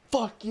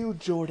 "Fuck you,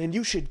 Jordan.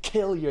 You should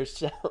kill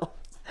yourself."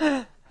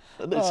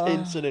 This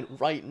incident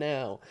right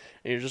now,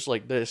 and you're just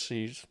like this.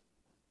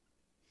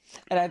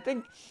 And I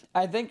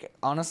think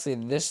honestly,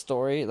 this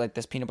story, like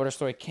this peanut butter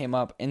story, came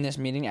up in this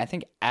meeting. I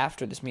think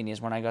after this meeting is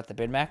when I got the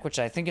Big Mac, which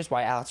I think is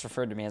why Alex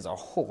referred to me as a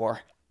whore.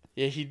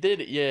 Yeah, he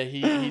did. Yeah,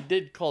 he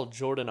did call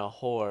Jordan a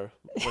whore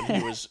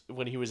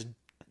when he was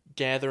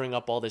gathering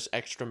up all this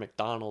extra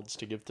McDonald's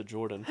to give to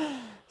Jordan.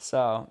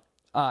 So,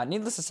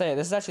 needless to say,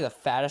 this is actually the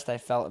fattest I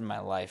felt in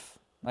my life.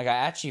 Like, I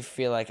actually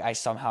feel like I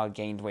somehow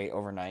gained weight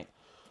overnight.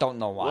 Don't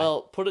know why.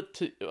 Well,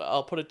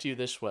 I'll put it to you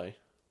this way,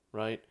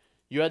 right?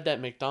 You had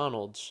that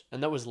McDonald's,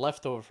 and that was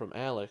leftover from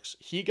Alex.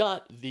 He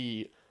got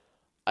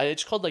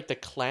it's called like the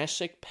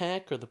classic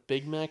pack or the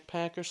Big Mac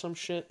pack or some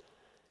shit.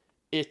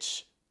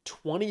 It's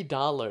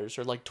 $20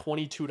 or like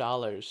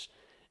 $22.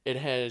 It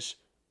has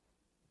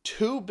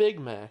 2 Big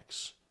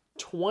Macs,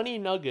 20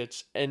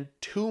 nuggets, and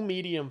 2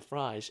 medium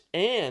fries.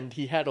 And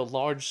he had a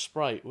large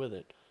Sprite with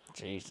it.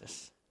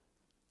 Jesus.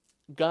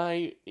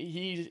 Guy,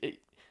 he's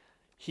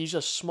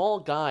a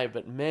small guy,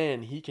 but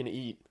man, he can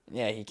eat.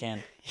 Yeah, he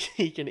can.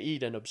 He can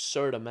eat an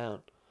absurd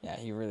amount. Yeah,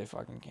 he really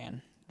fucking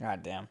can.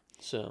 God damn.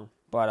 So.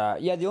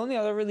 But, yeah, the only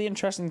other really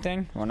interesting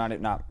thing, well, not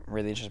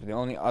really interesting, but the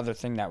only other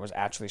thing that was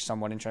actually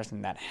somewhat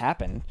interesting that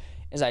happened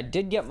is I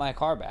did get my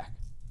car back.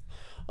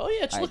 Oh,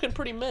 yeah, it's looking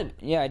pretty mint.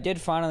 Yeah, I did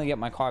finally get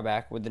my car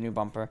back with the new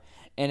bumper.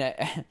 And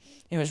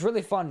it was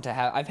really fun to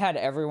have. I've had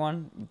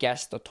everyone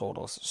guess the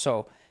totals.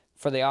 So,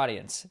 for the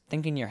audience,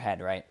 think in your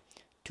head, right?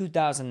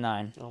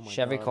 2009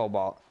 Chevy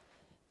Cobalt.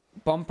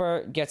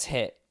 Bumper gets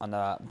hit on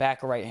the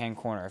back right-hand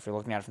corner. If you're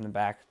looking at it from the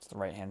back, it's the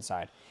right-hand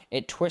side.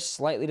 It twists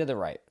slightly to the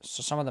right,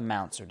 so some of the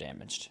mounts are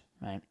damaged,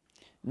 right?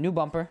 New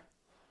bumper.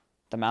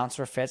 The mounts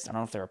were fixed. I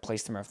don't know if they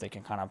replaced them or if they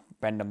can kind of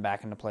bend them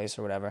back into place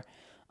or whatever.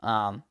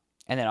 And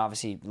then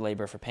obviously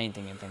labor for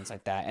painting and things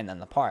like that, and then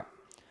the part.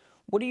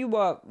 What do you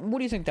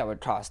think that would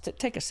cost?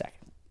 Take a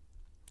second.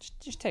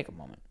 Just take a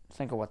moment.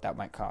 Think of what that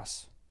might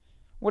cost.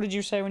 What did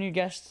you say when you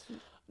guessed?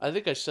 I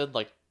think I said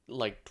like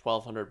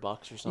 $1,200 or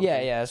something.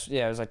 Yeah.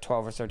 It was like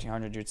 12 or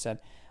 1,300. You'd said.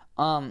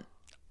 The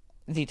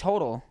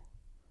total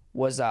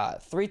was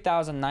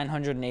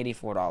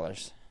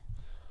 $3,984.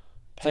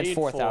 Paid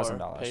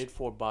 $4,000. Paid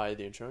for by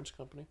the insurance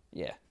company.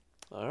 Yeah.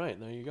 All right,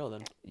 there you go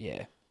then.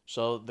 Yeah.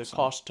 So the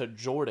cost to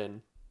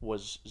Jordan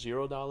was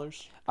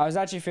 $0. I was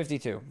actually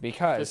 52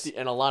 because 50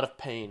 and a lot of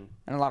pain.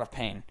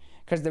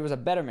 Because there was a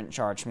betterment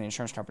charge from the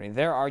insurance company.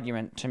 Their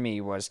argument to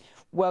me was,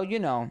 well,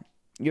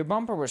 your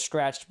bumper was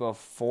scratched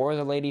before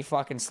the lady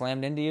fucking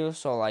slammed into you,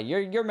 so like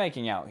you're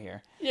making out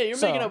here. Yeah, you're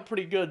making out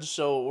pretty good.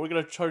 So we're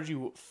gonna charge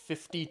you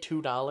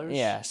 $52.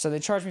 Yeah, so they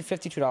charged me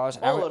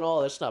 $52. All in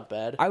all, that's not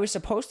bad. I was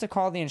supposed to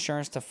call the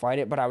insurance to fight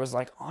it, but I was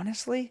like,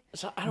 honestly,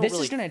 this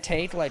is gonna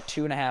take like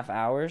 2.5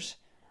 hours.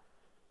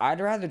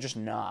 I'd rather just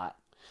not.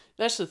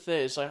 That's the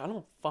thing. It's like I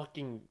don't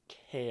fucking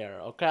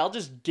care. Okay, I'll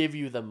just give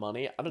you the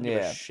money. I don't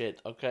give a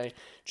shit. Okay,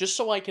 just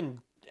so I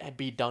can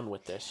be done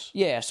with this.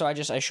 Yeah, so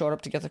I showed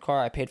up to get the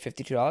car. I paid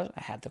 $52. I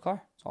had the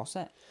car. It's all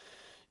set.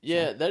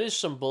 Yeah, that is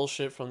some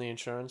bullshit from the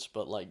insurance,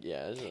 but like,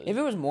 yeah. If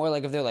it was more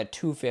like if they're like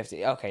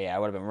 $250, okay, yeah, I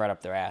would have been right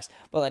up their ass.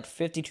 But like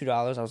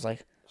 $52, I was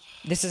like,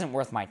 this isn't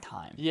worth my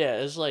time. Yeah,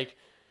 it's like,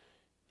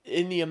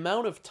 in the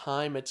amount of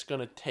time it's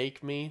gonna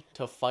take me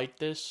to fight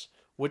this,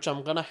 which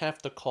I'm gonna have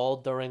to call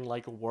during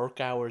like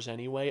work hours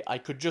anyway, I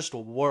could just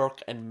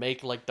work and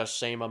make like the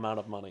same amount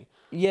of money.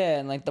 Yeah,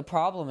 and like the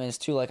problem is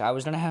too, like I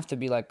was gonna have to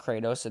be like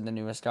Kratos in the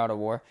newest God of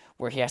War,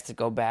 where he has to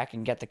go back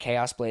and get the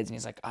Chaos Blades, and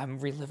he's like, I'm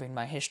reliving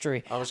my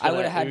history. You're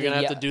gonna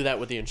have to do that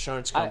with the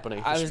insurance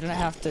company. I was gonna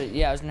have to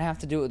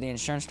do it with the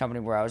insurance company,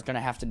 where I was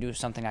gonna have to do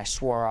something I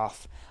swore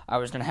off. I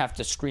was gonna have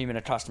to scream at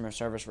a customer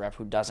service rep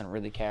who doesn't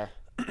really care.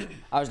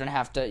 I was gonna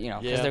have to,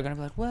 because they're gonna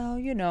be like, well,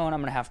 and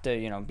I'm gonna have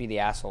to, be the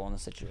asshole in the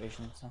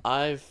situation. So.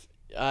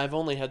 I've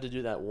only had to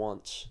do that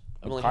once.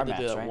 I've only had to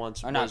do that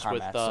once.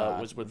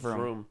 Was with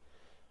Vroom.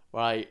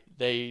 Right,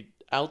 they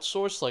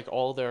outsource like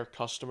all their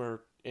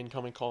customer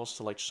incoming calls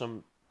to like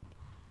some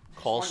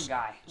call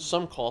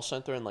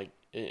center in like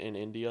in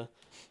India.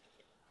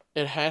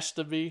 It has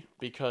to be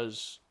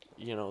because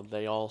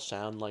they all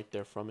sound like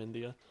they're from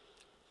India.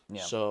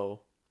 Yeah.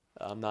 So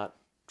I'm not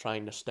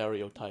trying to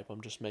stereotype.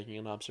 I'm just making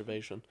an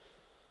observation.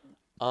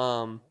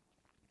 And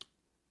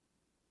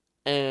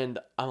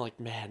I'm like,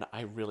 man,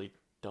 I really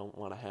don't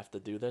want to have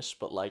to do this,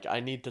 but like I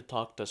need to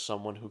talk to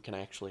someone who can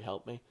actually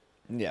help me.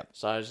 Yeah.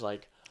 So I was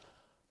like,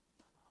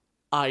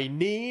 I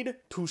need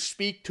to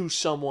speak to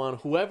someone,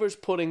 whoever's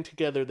putting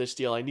together this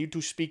deal. I need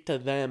to speak to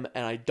them,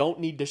 and I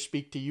don't need to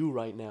speak to you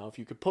right now. If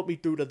you could put me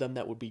through to them,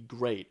 that would be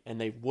great. And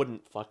they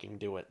wouldn't fucking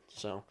do it.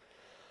 So,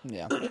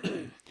 yeah.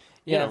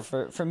 Yeah,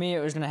 for me,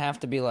 it was going to have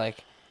to be like,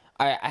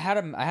 I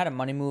had a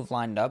money move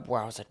lined up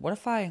where I was like, what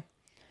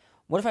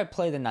if I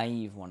play the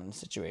naive one in the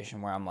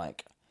situation where I'm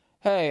like,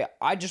 hey,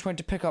 I just went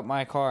to pick up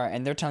my car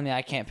and they're telling me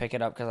I can't pick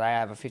it up because I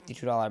have a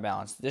 $52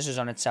 balance. This is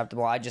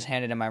unacceptable. I just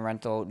handed in my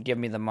rental. Give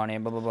me the money.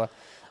 Blah blah blah.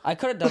 I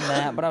could have done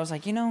that, but I was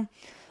like, I'm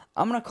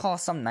gonna call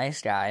some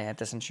nice guy at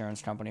this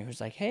insurance company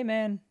who's like, hey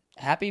man,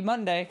 happy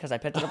Monday, because I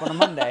picked it up on a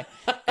Monday,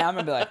 and I'm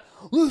gonna be like,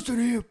 listen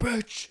here,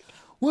 bitch.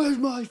 Where's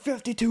my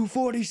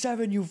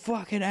 $52.47, you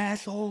fucking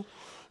asshole?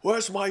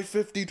 Where's my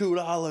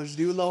 $52?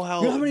 Do you know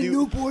how... You know how many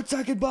Newports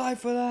I could buy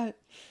for that?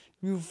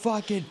 You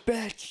fucking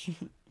bitch.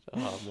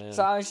 Oh, man.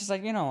 So I was just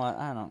like, you know what?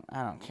 I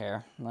don't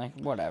care. Like,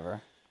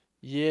 whatever.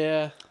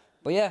 Yeah.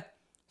 But yeah,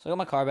 so I got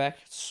my car back.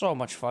 It's so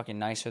much fucking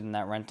nicer than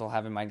that rental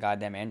having my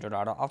goddamn Android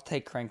Auto. I'll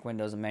take crank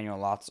windows and manual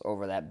locks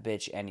over that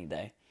bitch any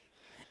day.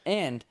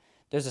 And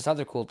there's this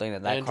other cool thing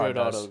that Android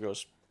car does. Auto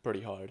goes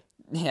pretty hard.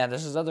 Yeah,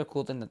 there's this other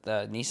cool thing that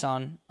the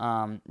Nissan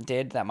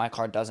did that my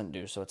car doesn't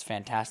do, so it's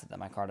fantastic that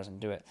my car doesn't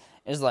do it.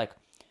 Is like,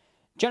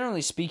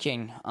 generally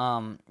speaking,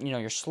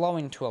 you're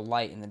slowing to a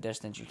light in the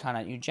distance. You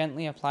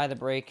gently apply the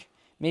brake.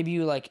 Maybe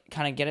you like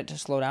kind of get it to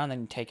slow down,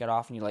 then you take it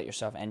off and you let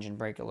yourself engine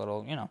brake a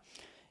little,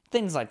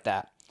 things like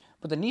that.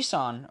 But the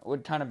Nissan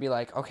would kind of be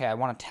like, okay, I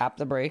want to tap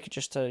the brake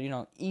just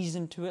to, ease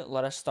into it,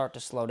 let us start to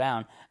slow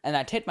down. And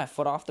I'd take my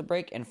foot off the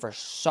brake, and for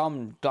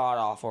some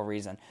god-awful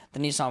reason,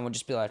 the Nissan would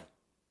just be like,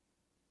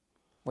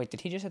 wait,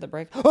 did he just hit the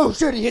brake? Oh,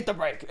 shit, he hit the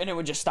brake! And it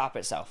would just stop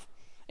itself.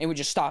 It would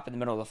just stop in the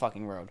middle of the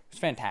fucking road. It was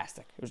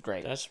fantastic. It was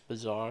great. That's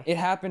bizarre. It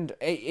happened,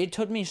 it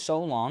took me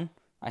so long.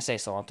 I say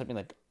so long. It took me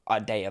like a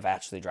day of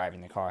actually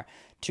driving the car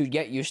to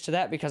get used to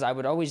that, because I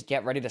would always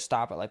get ready to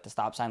stop at like the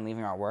stop sign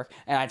leaving our work,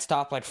 and I'd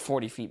stop like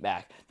 40 feet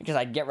back because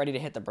I'd get ready to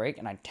hit the brake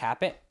and I'd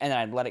tap it and then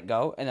I'd let it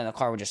go, and then the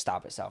car would just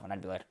stop itself and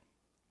I'd be like,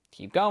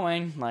 keep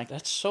going. Like,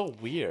 that's so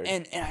weird.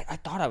 And I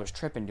thought I was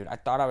tripping, dude. I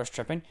thought I was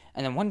tripping.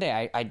 And then one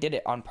day I did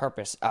it on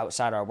purpose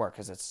outside our work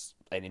because it's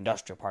an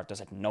industrial park. There's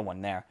like no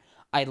one there.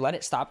 I let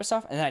it stop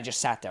itself, and then I just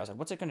sat there. I was like,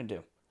 what's it going to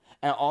do?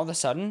 And all of a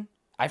sudden,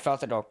 I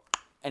felt it go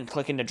and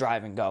click into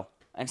drive and go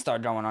and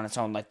start going on its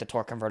own, like the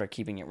torque converter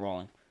keeping it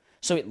rolling.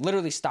 So it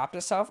literally stopped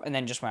itself and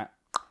then just went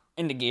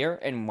into gear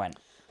and went.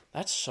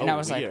 That's so weird. And I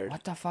was like,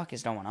 what the fuck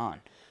is going on?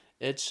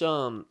 It's,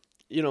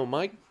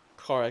 my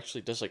car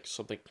actually does like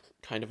something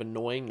kind of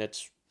annoying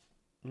that's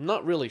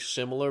not really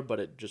similar, but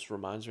it just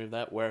reminds me of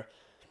that, where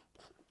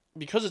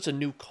because it's a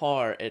new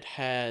car, it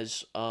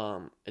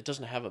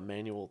doesn't have a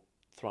manual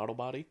throttle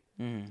body.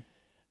 Mm.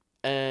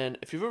 And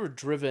if you've ever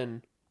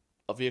driven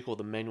a vehicle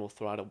with a manual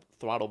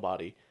throttle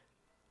body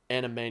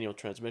and a manual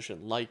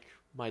transmission, like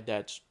my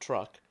dad's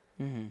truck,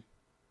 mm-hmm.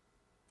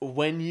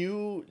 when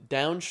you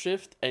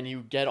downshift and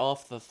you get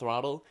off the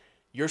throttle,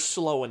 you're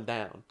slowing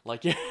down.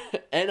 Like,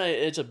 and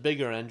it's a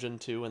bigger engine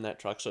too in that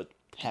truck, so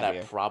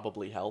Heavier. That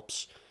probably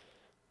helps.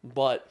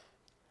 But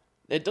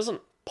it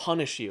doesn't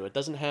punish you. It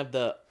doesn't have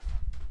the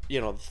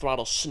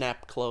throttle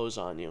snap close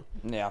on you.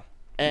 Yeah.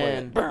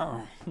 And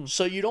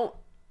so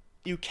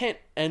you can't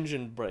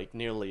engine brake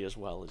nearly as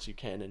well as you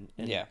can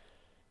in yeah.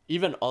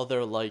 even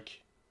other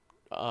like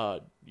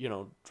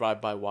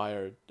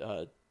drive-by-wire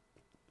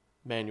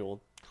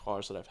manual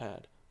cars that I've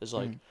had. Is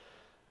like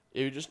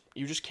you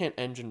just can't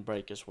engine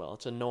brake as well.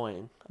 It's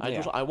annoying.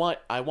 I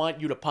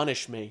want you to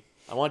punish me.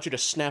 I want you to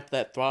snap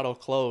that throttle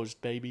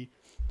closed, baby.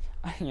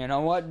 You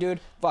know what, dude?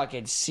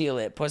 Fucking seal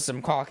it. Put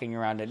some caulking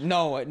around it.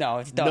 No,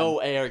 it's done. No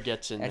air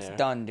gets in there. It's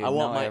done, dude. I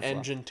want my airflow.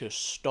 engine to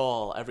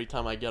stall every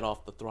time I get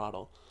off the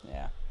throttle.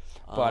 Yeah.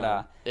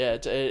 But,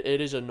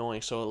 it is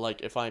annoying. So,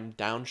 like, if I'm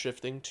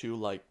downshifting to,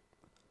 like,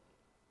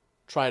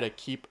 try to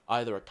keep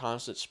either a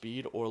constant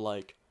speed or,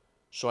 like,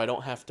 so I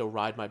don't have to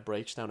ride my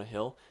brakes down a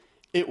hill,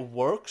 it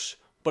works,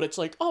 but it's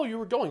like, oh, you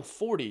were going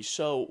 40,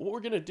 so what we're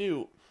going to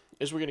do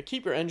is we're going to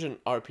keep your engine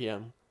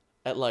RPM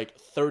at, like,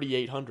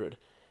 3,800,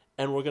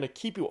 and we're going to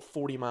keep you at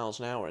 40 miles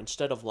an hour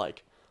instead of,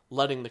 like,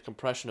 letting the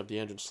compression of the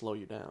engine slow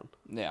you down.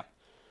 Yeah.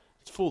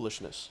 It's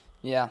foolishness.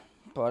 Yeah.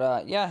 But,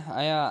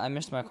 I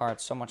missed my car.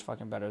 It's so much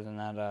fucking better than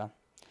that,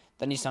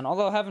 the Nissan.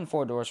 Although having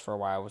 4 doors for a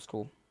while was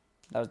cool.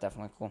 That was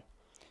definitely cool.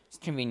 It's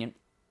convenient.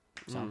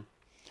 So.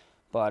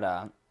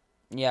 But,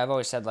 yeah, I've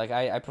always said, like,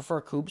 I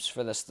prefer coupes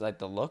for this, like,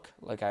 the look.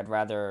 Like, I'd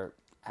rather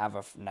have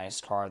a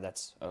nice car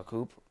that's a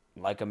coupe,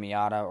 like a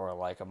Miata or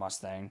like a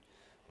Mustang.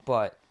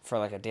 But for,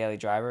 like, a daily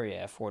driver,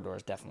 yeah, 4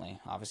 doors definitely,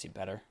 obviously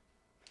better.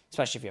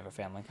 Especially if you have a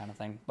family kind of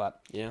thing.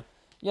 But, yeah,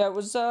 it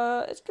was,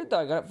 it's good, though.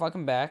 I got it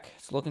fucking back.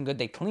 It's looking good.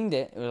 They cleaned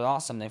it. It was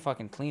awesome. They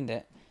fucking cleaned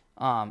it.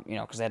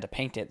 Because they had to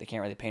paint it. They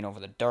can't really paint over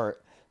the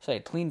dirt. So they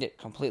cleaned it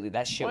completely.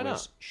 That shit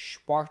was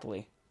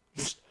sparkly.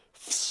 Just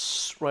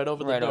right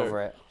over the dirt.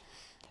 Over it.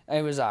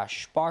 It was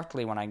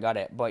sparkly when I got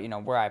it, but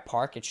where I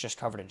park, it's just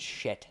covered in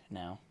shit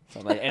now.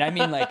 So like, and I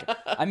mean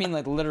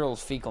like literal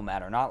fecal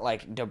matter, not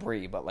like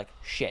debris, but like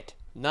shit.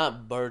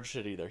 Not bird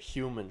shit either,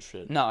 human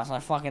shit. No, it's my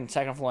fucking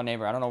second floor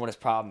neighbor. I don't know what his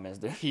problem is,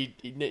 dude. He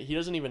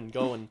doesn't even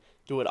go and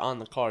do it on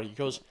the car. He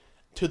goes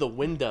to the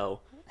window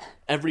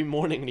every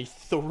morning and he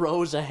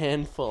throws a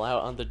handful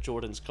out onto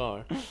Jordan's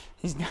car.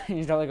 He's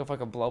got like a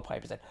fucking blowpipe.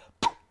 He's like,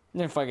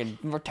 Then fucking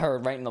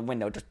turd right in the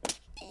window, just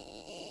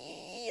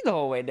the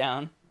whole way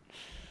down.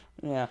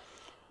 Yeah,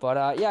 but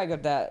I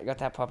got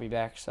that puppy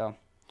back, so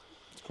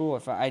it's cool.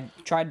 If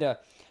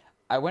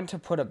I went to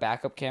put a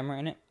backup camera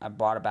in it. I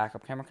bought a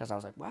backup camera because I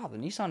was like, wow, the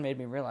Nissan made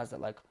me realize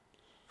that, like,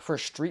 for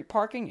street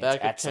parking, it's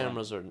backup excellent.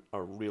 cameras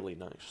are really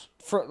nice.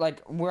 For, like,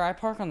 where I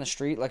park on the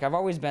street, like, I've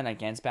always been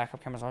against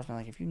backup cameras. I've always been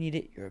like, if you need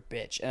it, you're a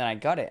bitch. And then I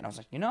got it, and I was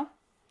like,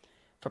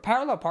 for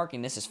parallel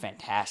parking, this is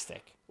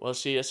fantastic. Well,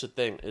 see, that's the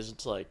thing, is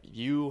it's like,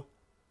 you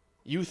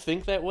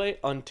think that way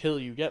until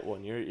you get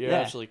one. You're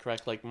absolutely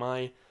correct. Like,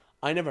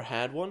 I never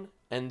had one,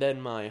 and then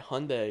my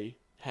Hyundai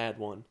had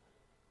one,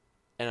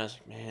 and I was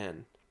like,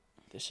 man,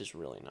 this is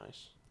really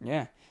nice.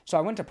 Yeah. So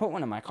I went to put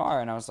one in my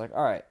car, and I was like,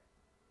 all right.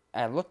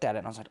 I looked at it,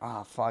 and I was like,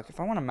 oh, fuck. If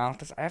I want to mount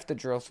this, I have to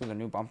drill through the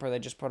new bumper they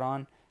just put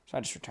on. So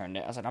I just returned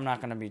it. I was like, I'm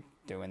not going to be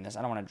doing this.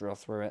 I don't want to drill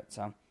through it,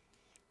 so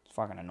it's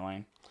fucking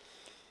annoying.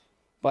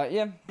 But,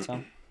 yeah,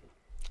 so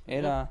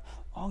it,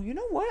 oh, you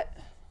know what?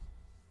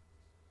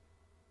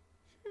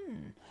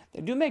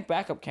 They do make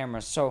backup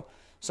cameras. So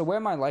where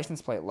my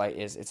license plate light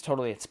is, it's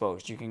totally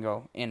exposed. You can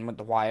go in with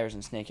the wires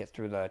and snake it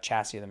through the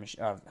chassis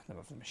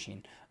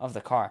of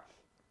the car.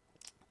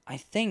 I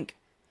think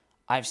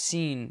I've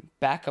seen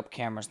backup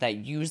cameras that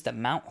use the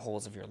mount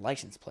holes of your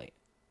license plate.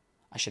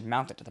 I should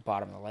mount it to the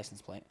bottom of the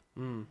license plate.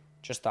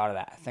 Just thought of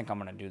that. I think I'm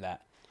going to do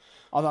that.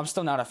 Although I'm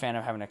still not a fan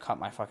of having to cut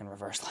my fucking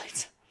reverse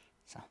lights.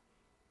 So.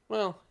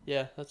 Well,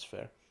 yeah, that's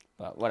fair.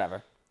 But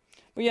whatever.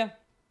 But yeah,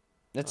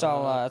 that's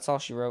all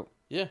she wrote.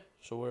 Yeah,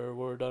 so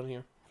we're done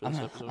here for this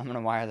episode. I'm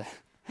gonna wire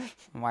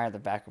the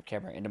backup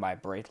camera into my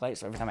brake light,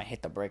 so every time I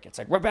hit the brake, it's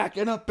like, we're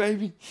backing up,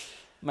 baby.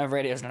 My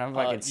radio's gonna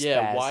fucking spaz.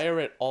 Yeah,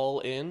 wire it all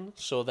in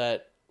so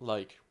that,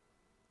 like,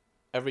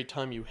 every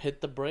time you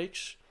hit the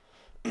brakes,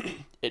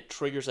 it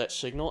triggers that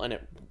signal and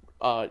it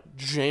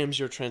jams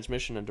your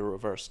transmission into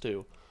reverse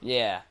too.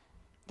 Yeah,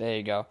 there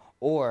you go.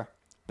 Or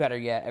better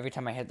yet, every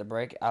time I hit the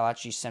brake, I'll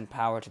actually send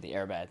power to the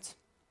airbags.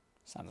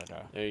 Sounds like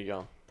a there you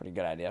go. Pretty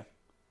good idea.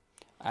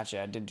 Actually,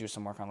 I did do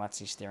some work on Let's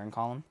See steering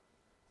column,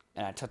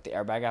 and I took the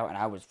airbag out, and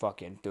I was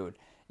fucking, dude.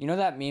 You know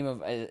that meme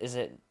of, is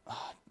it,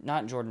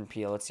 not Jordan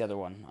Peele, it's the other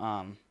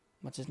one.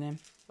 What's his name?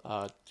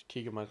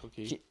 Keegan-Michael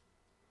Key.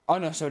 Oh,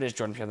 no, so it is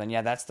Jordan Peele then.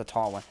 Yeah, that's the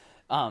tall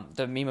one.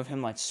 The meme of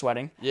him, like,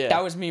 sweating. Yeah.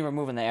 That was me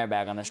removing the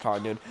airbag on this car,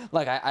 dude.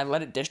 Like, I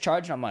let it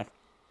discharge, and I'm like,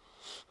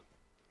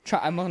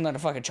 I'm looking like a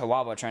fucking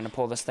chihuahua trying to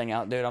pull this thing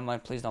out, dude. I'm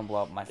like, please don't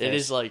blow up my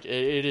face.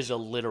 It is a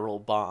literal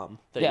bomb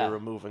that you're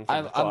removing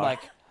from the car. I'm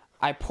like,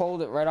 I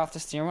pulled it right off the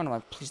steering wheel, and I'm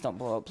like, please don't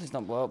blow up, please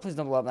don't blow up, please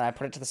don't blow up. And I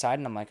put it to the side,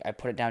 and I'm like, I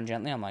put it down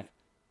gently. I'm like,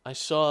 I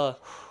saw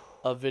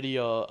a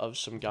video of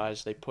some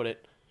guys, they put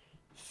it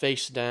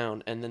face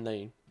down, and then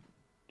they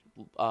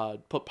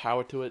put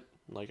power to it,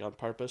 like, on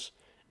purpose,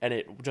 and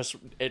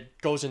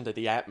it goes into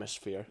the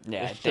atmosphere.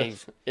 Yeah,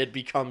 it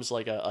becomes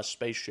like a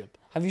spaceship.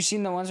 Have you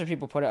seen the ones where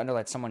people put it under,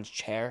 like, someone's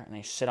chair, and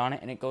they sit on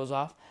it, and it goes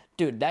off?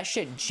 Dude, that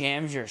shit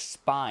jams your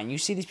spine. You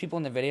see these people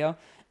in the video,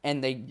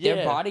 and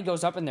their body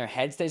goes up and their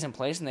head stays in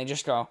place, and they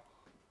just go,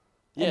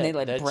 and they,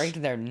 like, break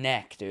their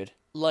neck, dude.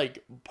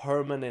 Like,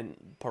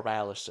 permanent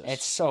paralysis.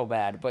 It's so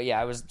bad. But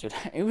yeah,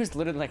 it was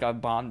literally like a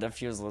bomb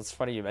defusal. It's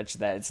funny you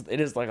mentioned that. It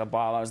is like a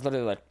bomb. I was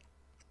literally like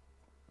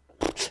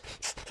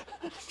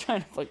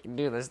trying to fucking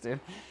do this,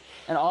 dude.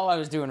 And all I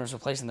was doing was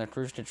replacing the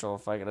cruise control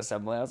fucking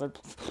assembly. I was like,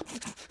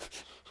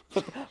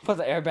 put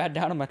the airbag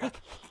down. I'm like,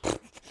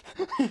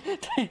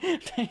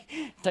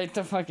 take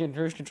the fucking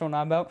cruise control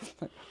knob out.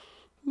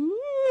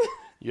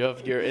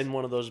 You're in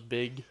one of those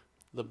big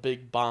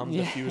bomb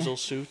defusal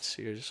suits.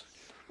 You're just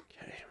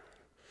okay.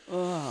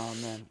 Oh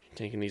man,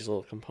 taking these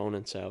little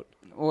components out.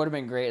 What would have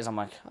been great is I'm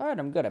like, all right,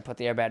 I'm good. I put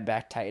the airbag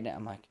back, tighten it.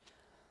 I'm like,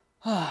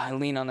 I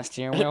lean on the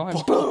steering wheel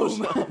and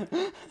boom.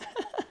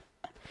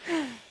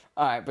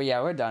 All right, but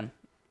yeah, we're done.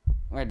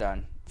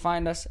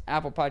 Find us,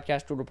 Apple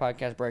Podcast, Google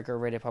Podcast, Breaker,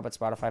 Radio Puppet,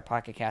 Spotify,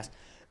 Pocket Cast,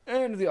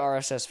 and the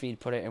RSS feed.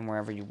 Put it in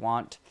wherever you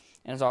want.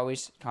 And as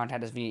always,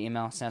 contact us via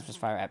email,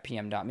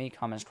 synapsemisfire@pm.me,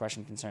 comments,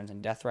 questions, concerns,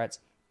 and death threats.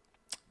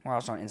 We're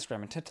also on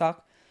Instagram and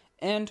TikTok.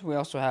 And we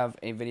also have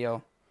a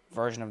video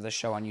version of this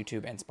show on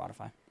YouTube and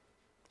Spotify.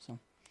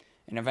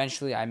 And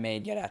eventually I may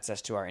get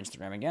access to our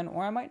Instagram again,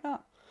 or I might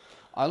not.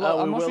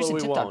 Our most recent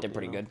TikTok did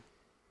pretty good.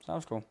 So that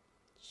was cool.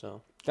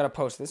 So got to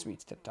post this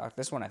week's TikTok.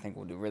 This one I think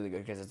will do really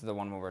good because it's the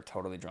one where we're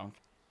totally drunk.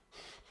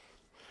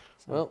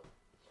 So. Well,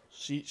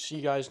 see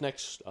you guys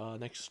next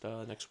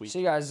week. See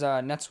you guys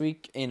next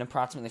week in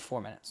approximately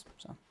 4 minutes.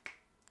 So,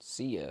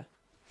 see ya.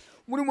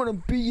 We don't want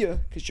to be ya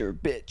because you're a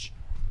bitch.